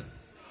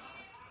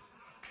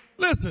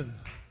 Listen.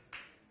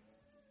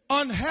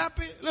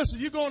 Unhappy. Listen,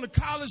 you're going to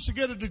college to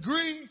get a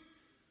degree.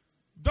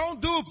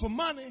 Don't do it for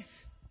money.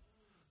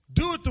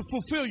 Do it to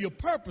fulfill your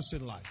purpose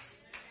in life.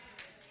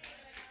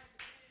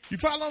 You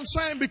follow what I'm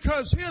saying?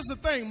 Because here's the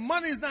thing.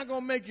 Money is not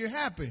going to make you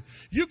happy.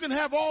 You can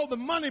have all the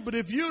money, but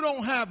if you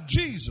don't have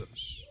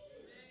Jesus,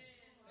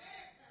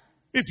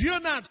 if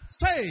you're not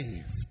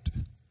saved,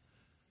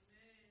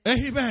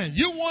 amen,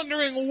 you're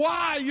wondering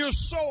why you're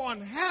so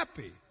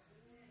unhappy.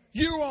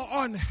 You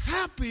are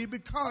unhappy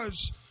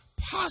because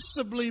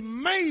possibly,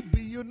 maybe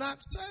you're not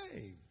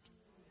saved.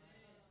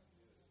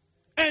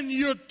 And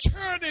you're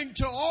turning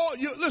to all,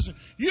 listen,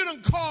 you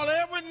done call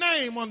every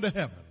name under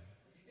heaven.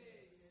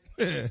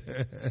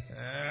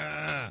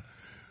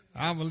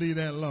 I'm going to leave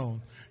that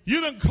alone.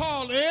 You done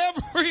called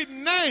every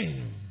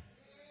name.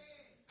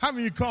 How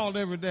many of you called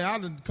every day? I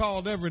done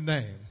called every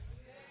name.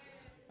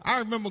 I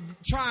remember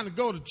trying to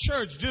go to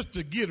church just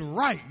to get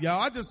right,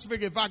 y'all. I just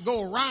figured if I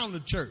go around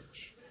the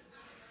church.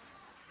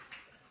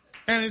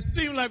 And it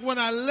seemed like when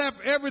I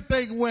left,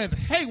 everything went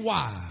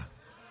haywire.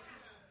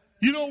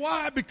 You know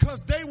why?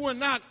 Because they were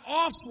not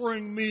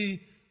offering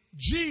me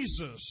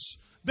Jesus.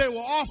 They were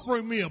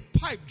offering me a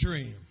pipe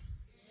dream.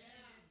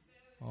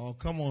 Oh,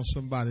 come on,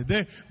 somebody.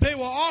 They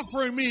were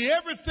offering me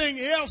everything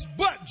else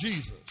but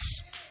Jesus.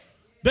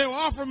 They were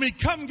offering me,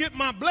 come get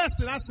my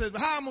blessing. I said,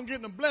 how am I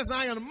getting the blessing?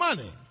 I ain't got the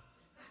money.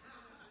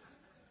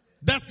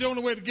 That's the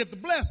only way to get the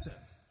blessing.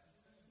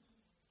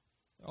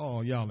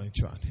 Oh, y'all ain't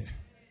trying here.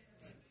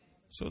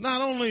 So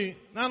not only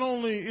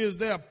is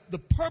there the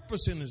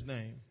purpose in his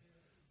name,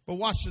 but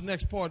watch the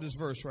next part of this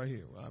verse right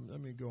here. Let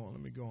me go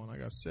on. I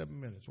got 7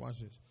 minutes. Watch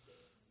this.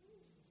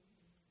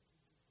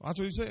 Watch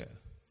what he said.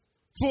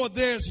 For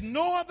there's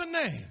no other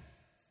name.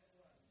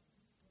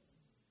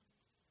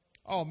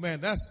 Oh man,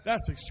 that's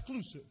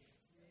exclusive.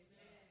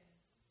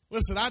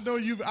 Listen, I know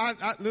you.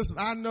 Listen,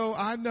 I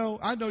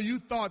know you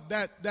thought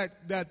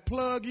that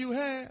plug you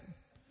had.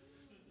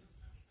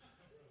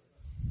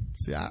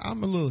 See,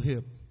 I'm a little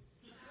hip.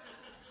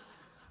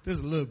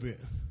 Just a little bit.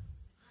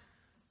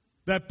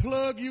 That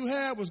plug you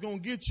had was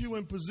going to get you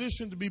in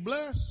position to be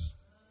blessed.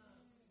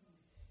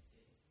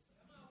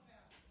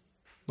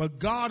 But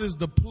God is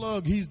the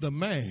plug. He's the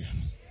man.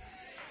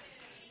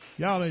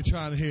 Y'all ain't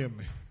trying to hear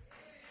me.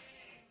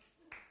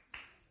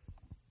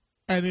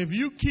 And if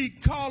you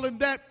keep calling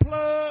that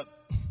plug,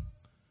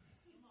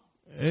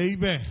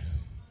 amen,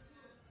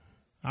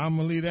 I'm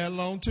going to leave that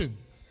alone too.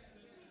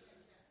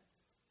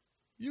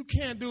 You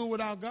can't do it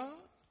without God.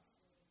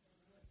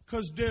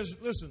 Because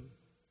listen,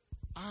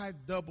 I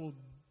double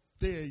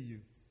dare you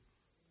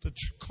to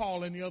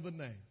call any other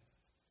name.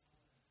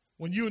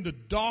 When you're in the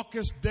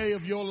darkest day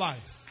of your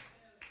life,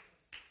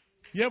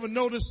 you ever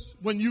notice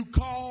when you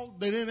called,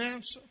 they didn't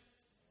answer?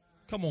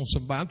 Come on,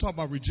 somebody. I'm talking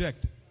about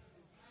rejected.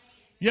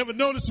 You ever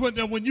notice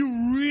when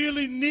you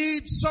really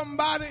need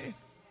somebody?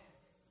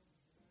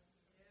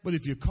 But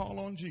if you call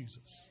on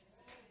Jesus,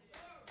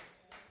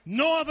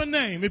 no other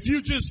name. If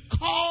you just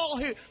call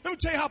him, let me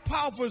tell you how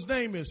powerful his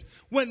name is.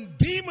 When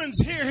demons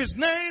hear his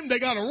name, they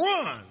got to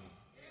run.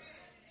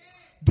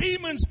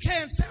 Demons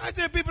can't stand. I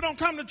tell people don't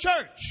come to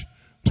church.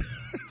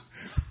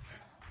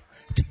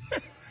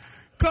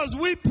 Because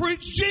we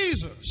preach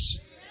Jesus.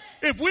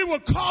 If we were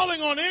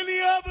calling on any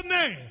other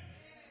name,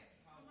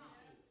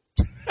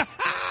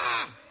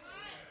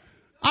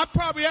 I'd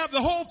probably have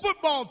the whole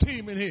football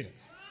team in here.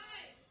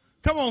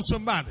 Come on,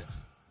 somebody.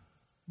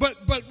 But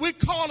we're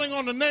calling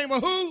on the name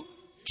of who?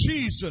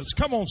 Jesus.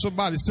 Come on,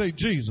 somebody, say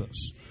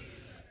Jesus.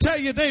 Tell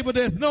your neighbor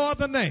there's no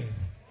other name.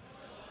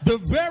 The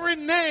very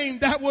name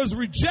that was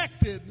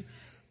rejected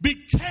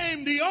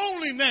became the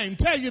only name.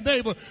 Tell your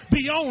neighbor,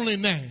 the only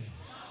name.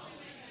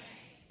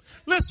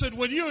 Listen,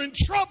 when you're in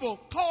trouble,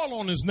 call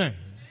on his name.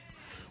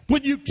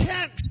 When you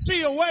can't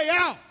see a way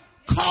out,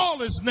 call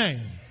his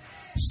name.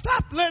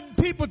 Stop letting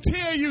people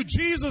tell you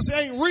Jesus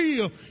ain't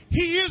real.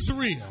 He is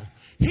real.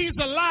 He's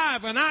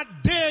alive, and I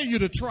dare you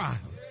to try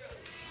him.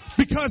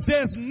 Because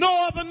there's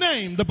no other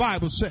name, the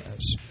Bible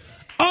says,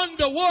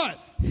 under what?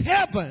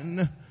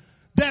 Heaven,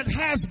 that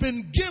has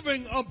been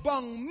given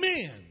among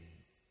men.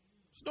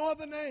 There's no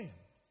other name.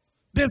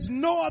 There's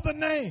no other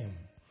name.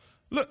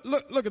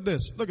 Look at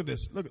this. Look at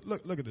this. Look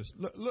at this.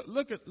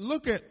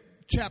 Look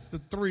chapter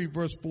 3,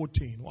 verse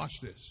 14.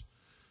 Watch this.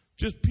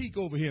 Just peek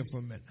over here for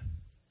a minute.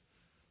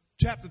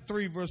 Chapter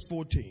 3, verse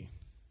 14.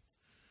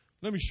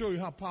 Let me show you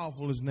how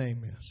powerful his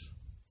name is.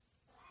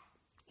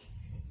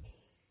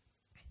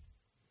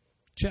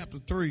 Chapter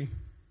 3,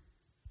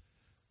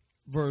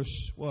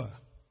 verse what?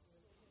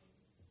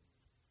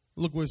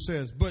 Look what it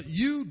says. But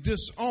you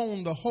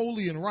disown the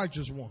holy and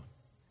righteous one.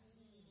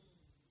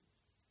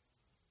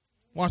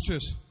 Watch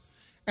this.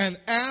 And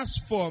ask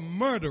for a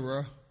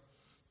murderer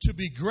to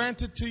be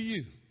granted to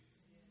you.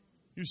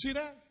 You see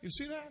that? You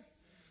see that?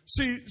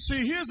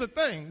 See, here's the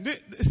thing.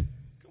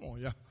 Come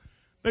on, y'all.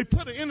 They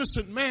put an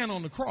innocent man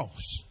on the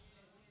cross.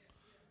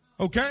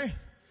 Okay?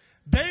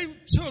 They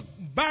took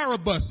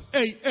Barabbas,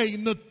 a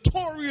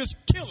notorious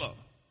killer,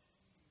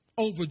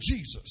 over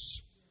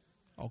Jesus.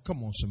 Oh,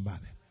 come on,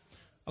 somebody.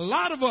 A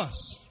lot of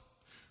us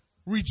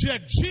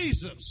reject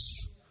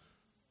Jesus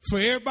for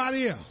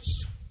everybody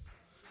else.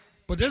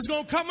 But there's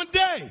going to come a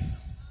day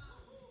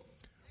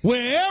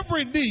where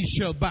every knee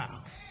shall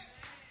bow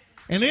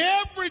and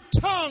every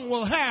tongue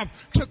will have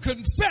to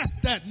confess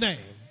that name.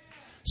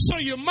 So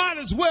you might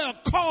as well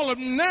call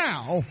him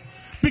now,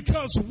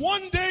 because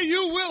one day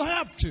you will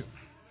have to.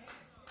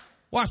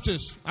 Watch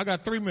this. I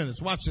got 3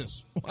 minutes. Watch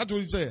this. Watch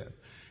what he said.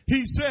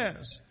 He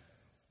says,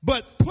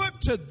 but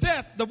put to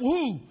death the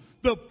who?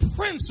 The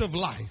Prince of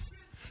Life.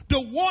 The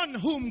one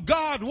whom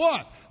God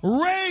what?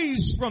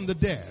 Raised from the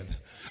dead.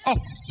 A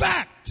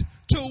fact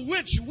to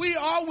which we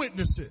are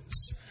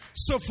witnesses.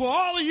 So for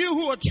all of you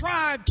who are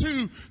trying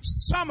to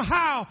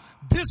somehow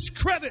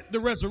discredit the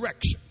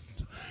resurrection,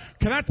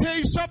 can I tell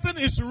you something?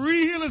 It's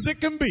real as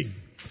it can be.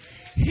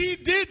 He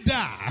did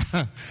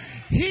die.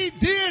 He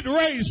did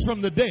raise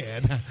from the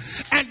dead.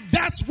 And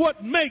that's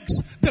what makes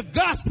the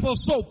gospel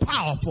so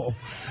powerful,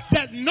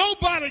 that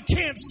nobody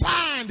can't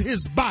find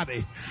his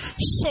body.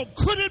 So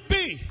could it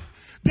be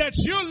that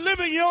you're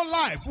living your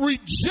life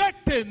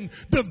rejecting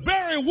the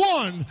very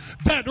one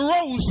that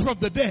rose from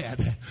the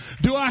dead?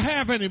 Do I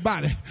have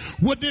anybody?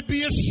 Wouldn't it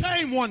be a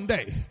shame one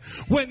day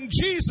when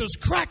Jesus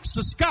cracks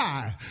the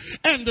sky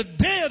and the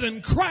dead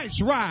in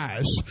Christ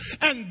rise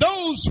and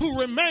those who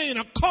remain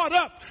are caught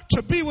up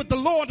to be with the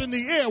Lord in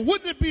the air?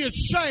 Wouldn't it be a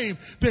shame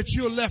that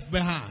you're left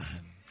behind?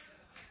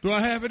 Do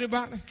I have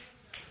anybody?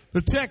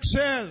 The text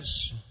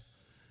says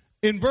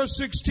in verse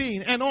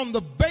 16, and on the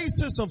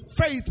basis of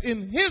faith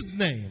in his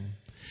name,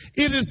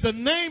 it is the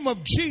name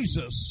of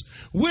Jesus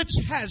which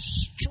has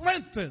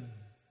strengthened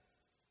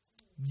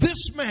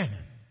this man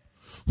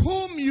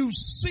whom you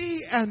see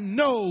and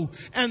know,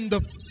 and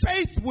the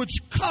faith which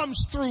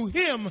comes through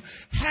him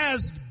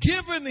has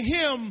given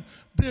him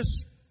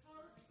this.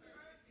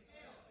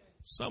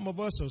 Some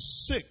of us are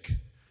sick.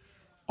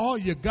 All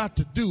you got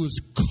to do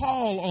is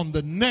call on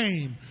the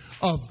name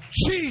of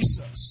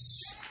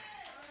Jesus.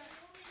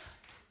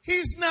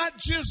 He's not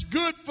just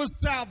good for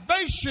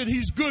salvation,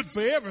 he's good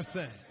for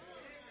everything.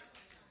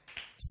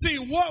 See,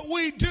 what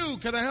we do,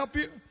 can I help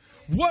you?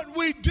 What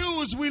we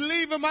do is we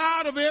leave him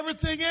out of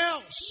everything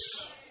else.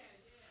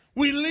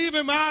 We leave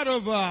him out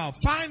of our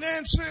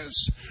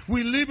finances.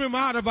 We leave him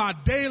out of our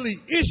daily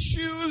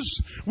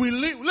issues.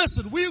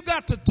 Listen, we've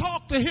got to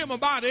talk to him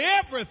about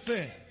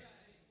everything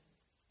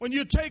when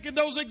you're taking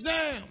those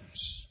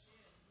exams.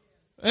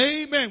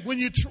 Amen. When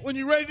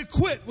you're ready to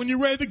quit, when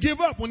you're ready to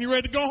give up, when you're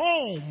ready to go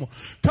home.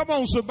 Come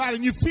on, somebody,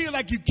 and you feel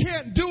like you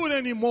can't do it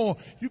anymore,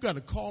 you got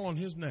to call on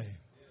his name.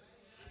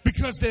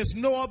 Because there's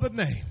no other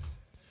name.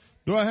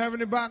 Do I have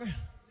anybody?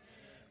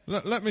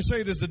 Let me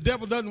say this. The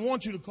devil doesn't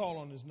want you to call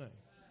on his name.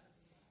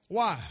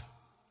 Why?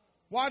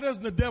 Why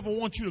doesn't the devil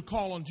want you to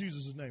call on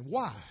Jesus' name?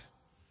 Why?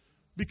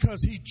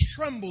 Because he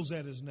trembles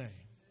at his name.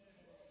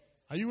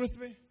 Are you with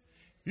me?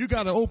 You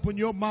got to open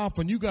your mouth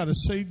and you got to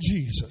say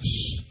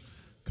Jesus.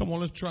 Come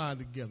on, let's try it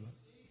together.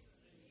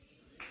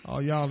 Oh,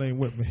 y'all ain't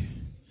with me.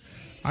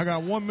 I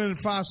got 1 minute,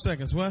 5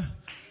 seconds. What?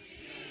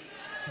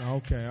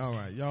 Okay, all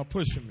right. Y'all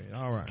pushing me.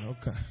 All right,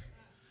 okay.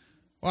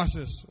 Watch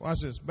this. Watch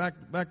this. Back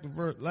to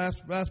verse,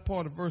 last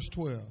part of verse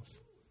 12.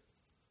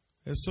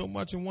 There's so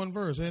much in one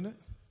verse, ain't it?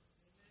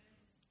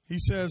 He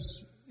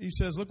says,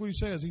 look what he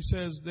says. He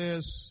says,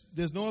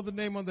 there's no other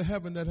name under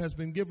heaven that has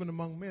been given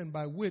among men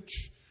by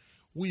which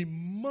we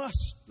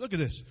must, look at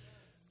this.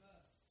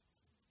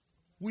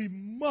 We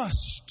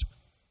must.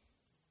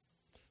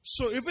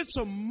 So if it's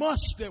a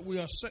must that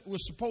we're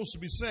supposed to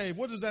be saved,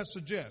 what does that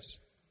suggest?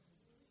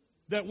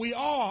 That we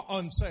are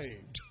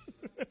unsaved.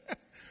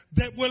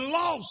 That we're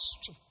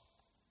lost.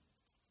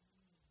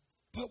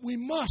 But we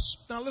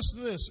must. Now listen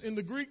to this. In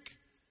the Greek,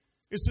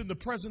 it's in the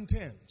present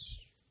tense.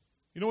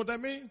 You know what that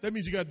means? That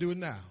means you got to do it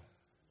now.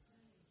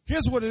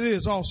 Here's what it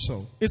is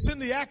also. It's in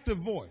the active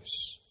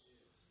voice.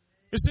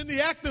 It's in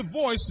the active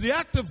voice. The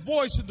active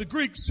voice in the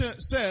Greek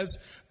says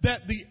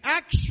that the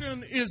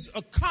action is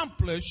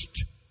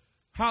accomplished,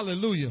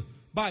 hallelujah,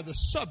 by the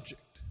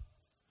subject.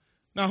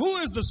 Now, who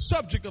is the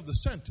subject of the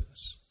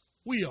sentence?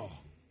 We are.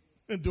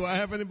 And do I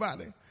have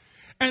anybody?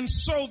 And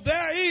so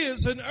there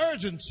is an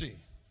urgency.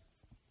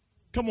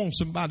 Come on,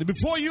 somebody.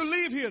 Before you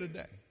leave here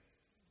today,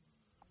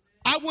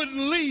 I wouldn't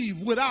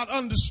leave without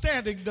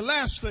understanding the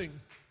last thing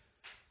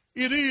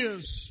It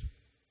is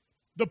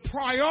the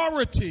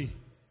priority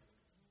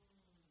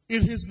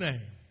in his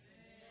name.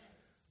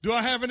 Do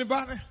I have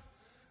anybody?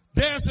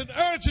 There's an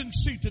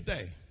urgency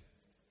today.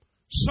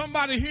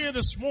 Somebody here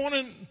this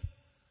morning,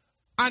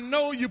 I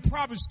know you're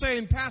probably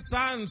saying, Pastor,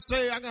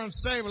 I got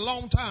saved a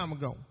long time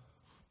ago.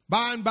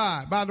 By and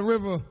by the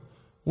river,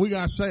 we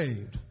got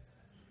saved.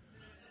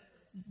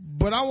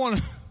 But I want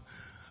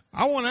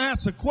to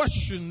ask a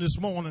question this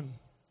morning.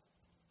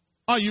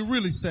 Are you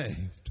really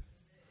saved?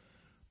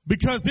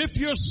 Because if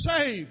you're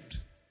saved,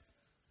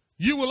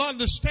 you will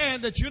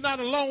understand that you're not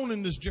alone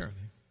in this journey.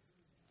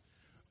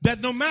 That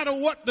no matter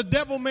what the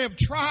devil may have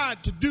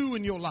tried to do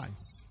in your life,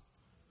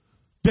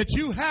 that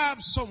you have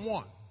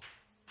someone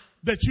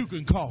that you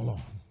can call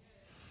on.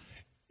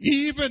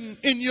 Even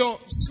in your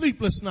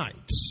sleepless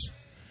nights,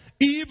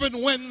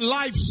 even when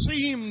life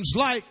seems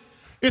like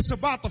it's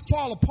about to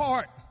fall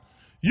apart,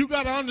 you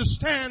got to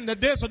understand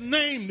that there's a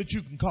name that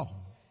you can call.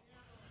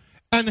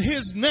 And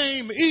his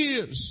name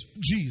is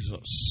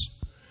Jesus.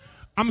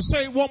 I'm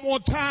saying it one more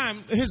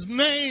time. His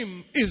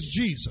name is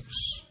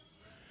Jesus.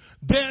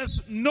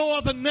 There's no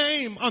other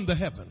name under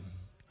heaven.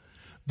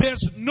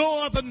 There's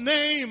no other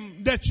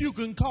name that you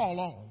can call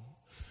on.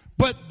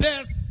 But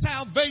there's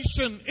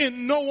salvation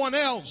in no one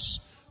else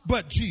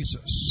but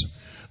Jesus.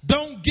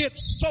 Don't get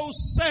so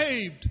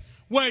saved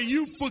where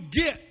you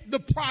forget the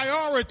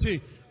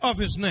priority of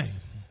his name.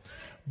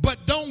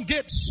 But don't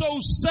get so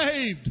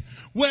saved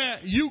where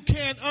you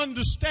can't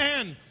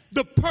understand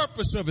the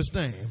purpose of his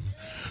name.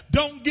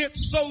 Don't get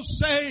so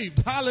saved,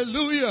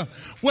 hallelujah,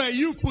 where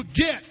you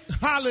forget,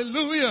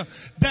 hallelujah,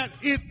 that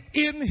it's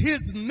in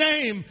his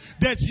name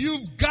that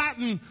you've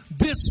gotten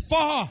this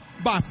far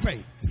by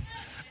faith.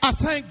 I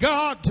thank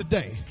God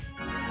today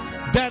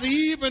that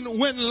even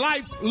when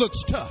life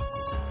looks tough,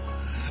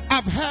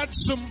 I've had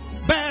some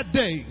bad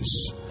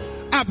days,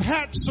 I've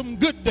had some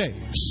good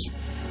days,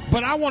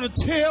 but I want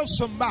to tell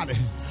somebody,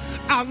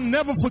 I'll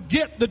never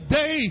forget the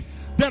day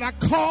that I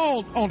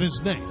called on his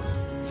name.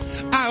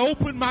 I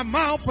opened my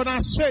mouth and I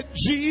said,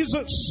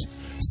 Jesus,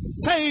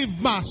 save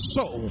my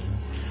soul.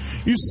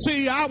 You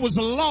see, I was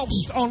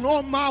lost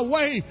on my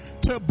way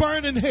to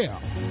burning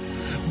hell.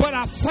 But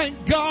I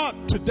thank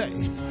God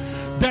today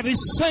that he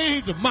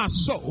saved my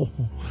soul.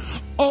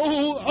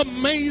 Oh,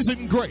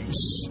 amazing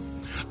grace.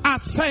 I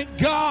thank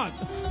God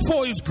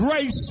for his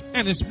grace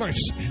and his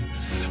mercy.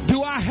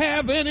 Do I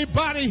have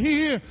anybody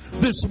here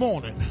this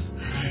morning?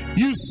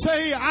 You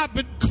say, I've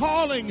been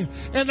calling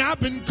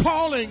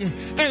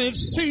and it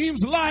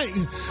seems like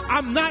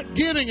I'm not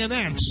getting an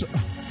answer.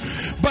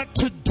 But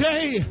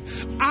today,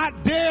 I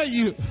dare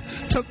you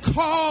to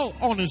call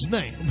on his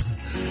name.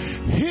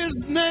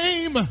 His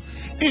name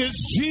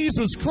is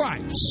Jesus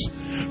Christ.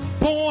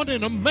 Born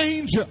in a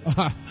manger,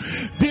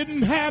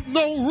 didn't have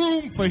no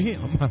room for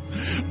him.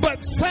 But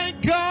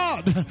thank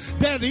God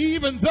that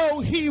even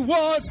though he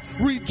was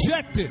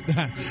rejected,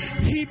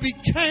 he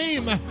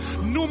became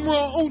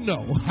numero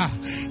uno.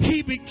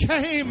 He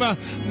became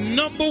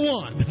number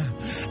one.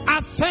 I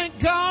thank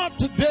God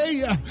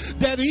today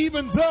that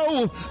even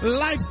though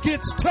life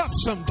gets tough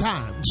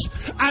sometimes,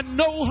 I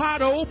know how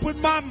to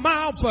open my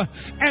mouth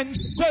and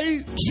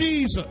say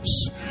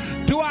Jesus.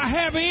 Do I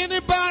have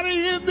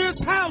anybody in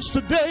this house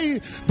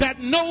today that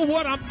know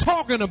what I'm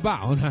talking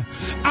about?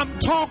 I'm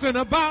talking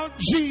about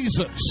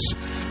Jesus.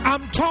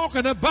 I'm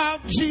talking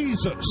about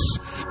Jesus.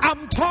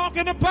 I'm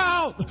talking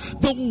about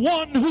the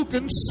one who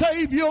can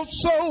save your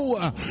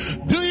soul.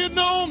 Do you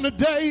know him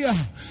today?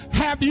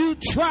 Have you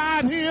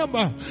tried him?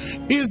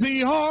 Is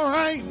he all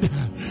right?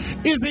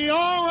 Is he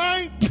all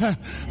right?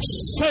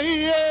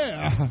 Say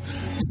yeah.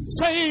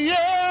 Say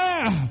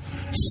yeah.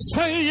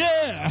 Say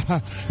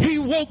yeah. He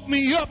woke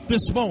me up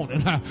this morning.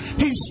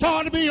 He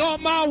started me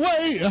on my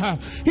way.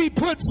 He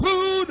put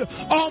food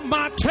on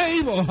my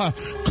table,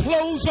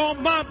 clothes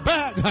on my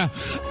back.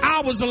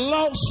 I was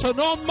lost and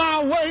on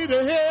my way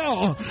to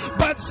hell.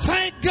 But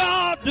thank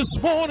God this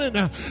morning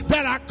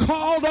that I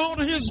called on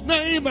his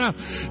name.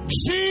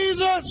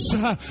 Jesus,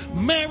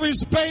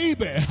 Mary's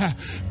baby.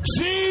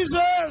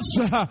 Jesus,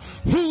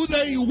 who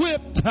they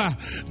whipped.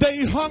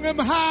 They hung him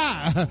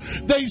high.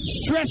 They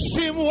stretched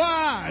him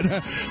wide.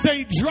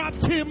 They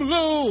dropped him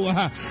low,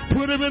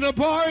 put him in a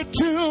bar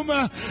tomb,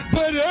 but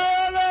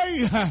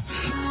early,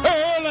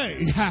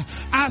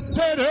 I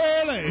said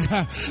early,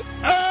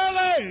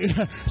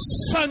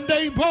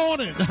 Sunday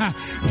morning,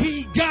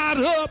 he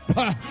got up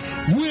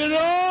with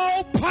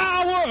all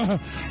power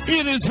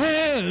in his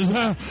hands,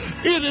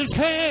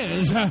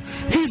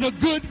 He's a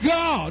good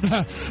God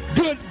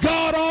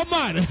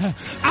Almighty.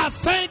 I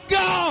thank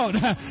God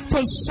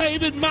for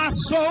saving my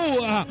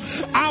soul.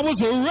 I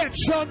was a wretch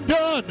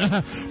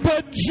undone,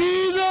 but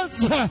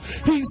Jesus,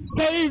 he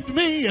saved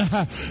me.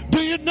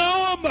 Do you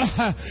know him?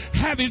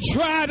 Have you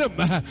tried him?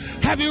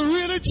 Have you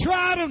really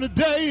tried him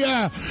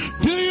today?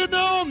 Do you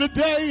know him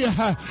today?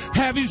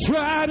 Have you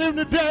tried him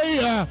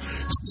today?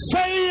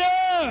 Say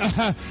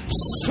yeah.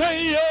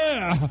 Say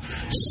yeah.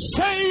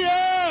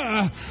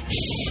 Say,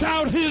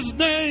 shout his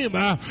name.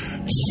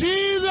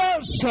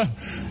 Jesus,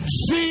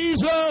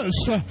 Jesus.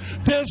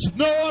 There's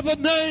no other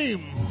name.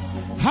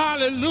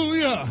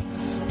 Hallelujah.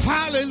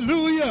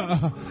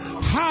 Hallelujah.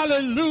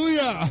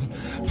 Hallelujah.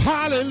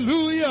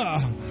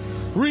 Hallelujah.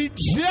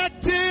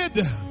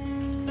 Rejected,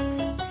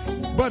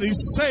 but he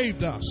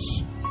saved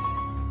us.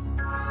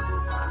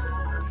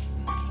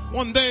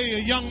 One day, a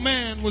young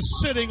man was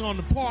sitting on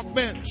the park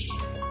bench,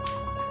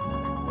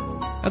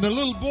 and a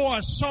little boy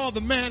saw the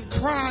man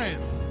crying.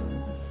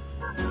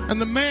 And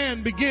the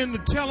man began to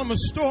tell him a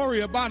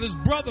story about his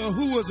brother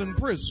who was in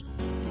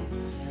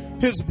prison.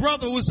 His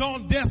brother was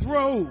on death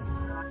row,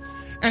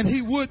 and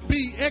he would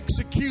be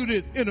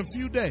executed in a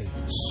few days.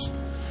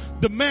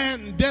 The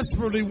man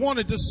desperately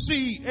wanted to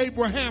see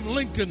Abraham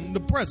Lincoln, the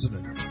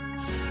president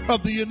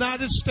of the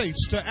United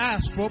States, to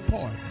ask for a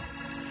pardon.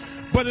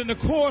 But in the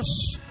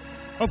course,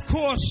 of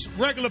course,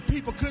 regular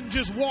people couldn't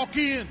just walk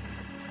in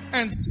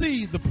and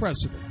see the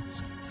president.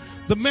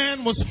 The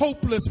man was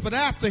hopeless, but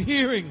after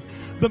hearing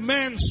the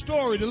man's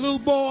story, the little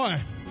boy,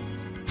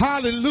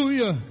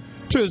 hallelujah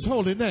to his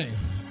holy name,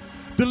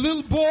 the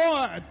little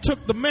boy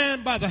took the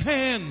man by the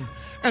hand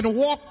and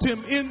walked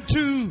him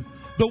into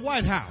the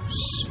White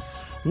House,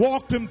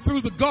 walked him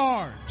through the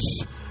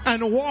guards,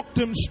 and walked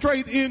him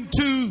straight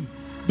into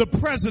the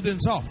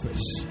president's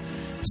office.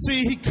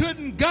 See, he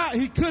couldn't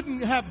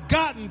have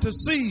gotten to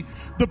see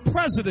the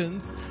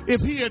president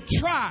if he had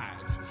tried.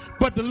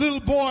 But the little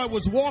boy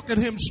was walking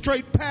him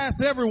straight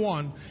past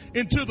everyone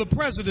into the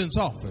president's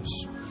office.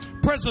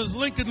 President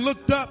Lincoln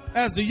looked up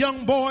as the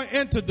young boy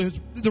entered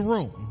the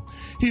room.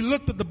 He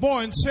looked at the boy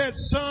and said,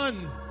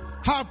 "Son,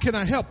 how can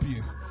I help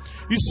you?"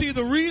 You see,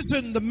 the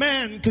reason the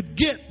man could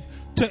get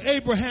to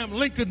Abraham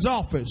Lincoln's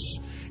office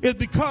is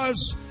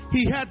because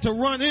he had to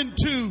run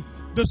into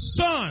the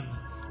son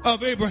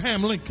of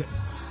Abraham Lincoln.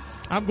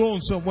 I'm going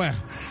somewhere.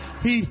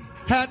 He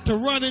had to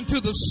run into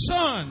the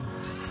son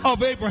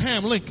of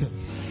Abraham Lincoln.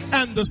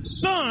 And the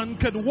son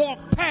could walk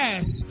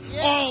past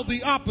all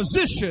the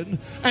opposition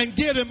and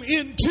get him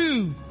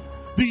into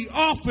the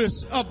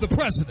office of the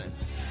president.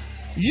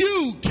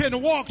 You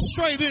can walk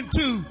straight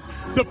into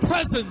the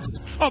presence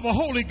of a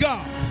holy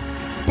God,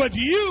 but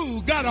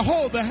you got to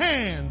hold the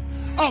hand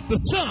of the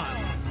Son.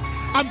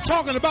 I'm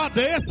talking about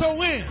the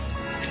S-O-N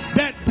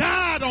that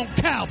died on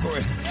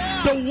Calvary,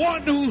 the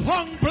one who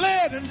hung,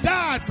 bled, and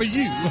died for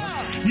you.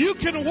 You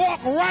can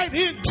walk right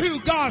into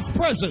God's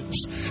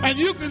presence and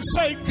you can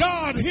say,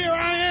 "God, here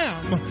I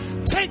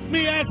am. Take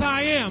me as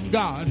I am,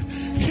 God.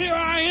 Here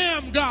I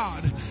am,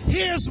 God.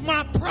 Here's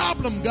my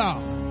problem,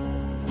 God."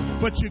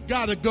 But you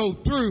got to go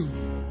through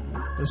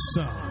the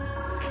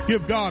Son.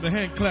 Give God a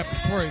hand clap of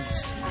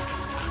praise.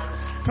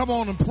 Come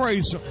on and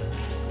praise Him.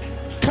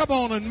 Come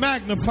on and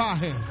magnify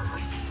Him.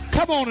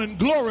 Come on and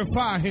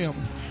glorify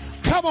Him.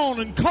 Come on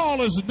and call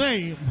His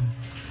name.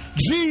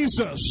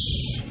 Jesus.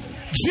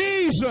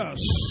 Jesus.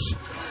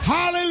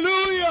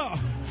 Hallelujah.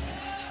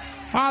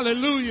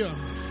 Hallelujah.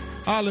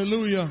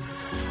 Hallelujah.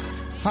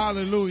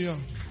 Hallelujah.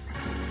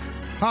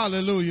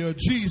 Hallelujah.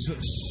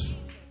 Jesus.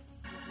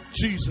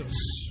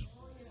 Jesus.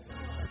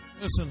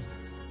 Listen,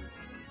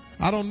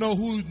 I don't know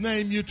whose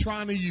name you're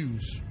trying to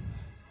use.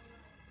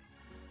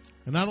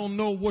 And I don't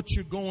know what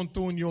you're going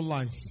through in your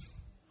life.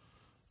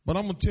 But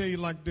I'm going to tell you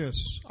like this.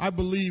 I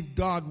believe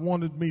God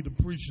wanted me to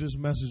preach this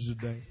message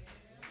today.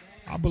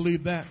 I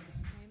believe that.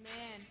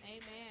 Amen.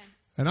 Amen.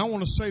 And I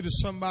want to say to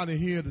somebody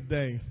here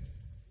today,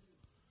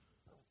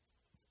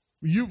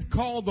 you've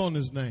called on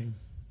His name,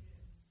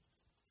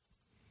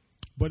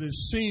 but it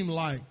seemed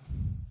like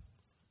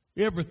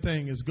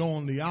everything is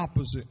going the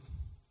opposite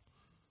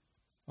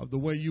of the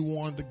way you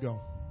wanted to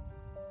go.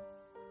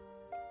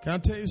 Can I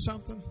tell you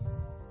something?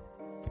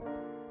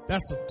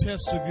 That's a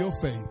test of your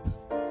faith,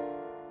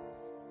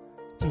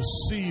 to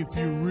see if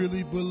you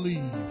really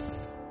believe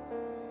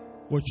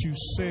what you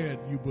said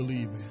you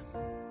believe in.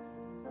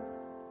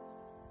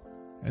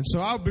 And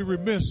so I'll be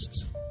remiss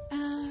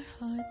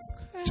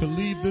to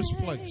leave this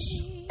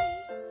place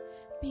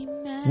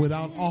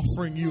without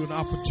offering you an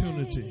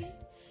opportunity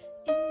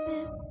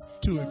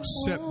to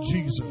accept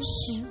Jesus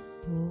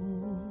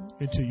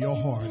into your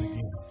heart again.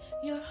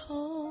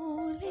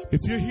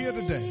 If you're here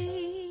today,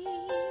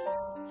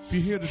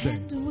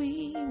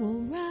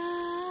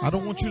 I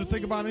don't want you to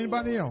think about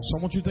anybody else.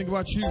 I want you to think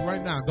about you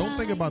right now. Don't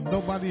think about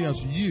nobody else.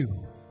 You.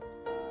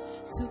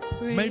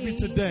 Maybe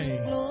today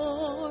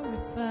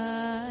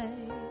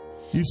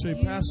you say,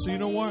 "Pastor, you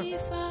know what?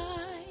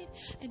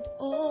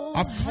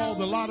 I've called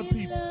a lot of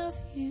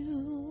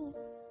people,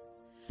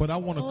 but I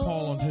want to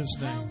call on His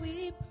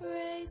name.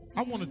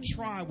 I want to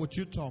try what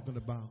you're talking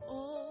about.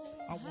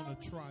 I want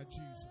to try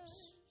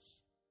Jesus."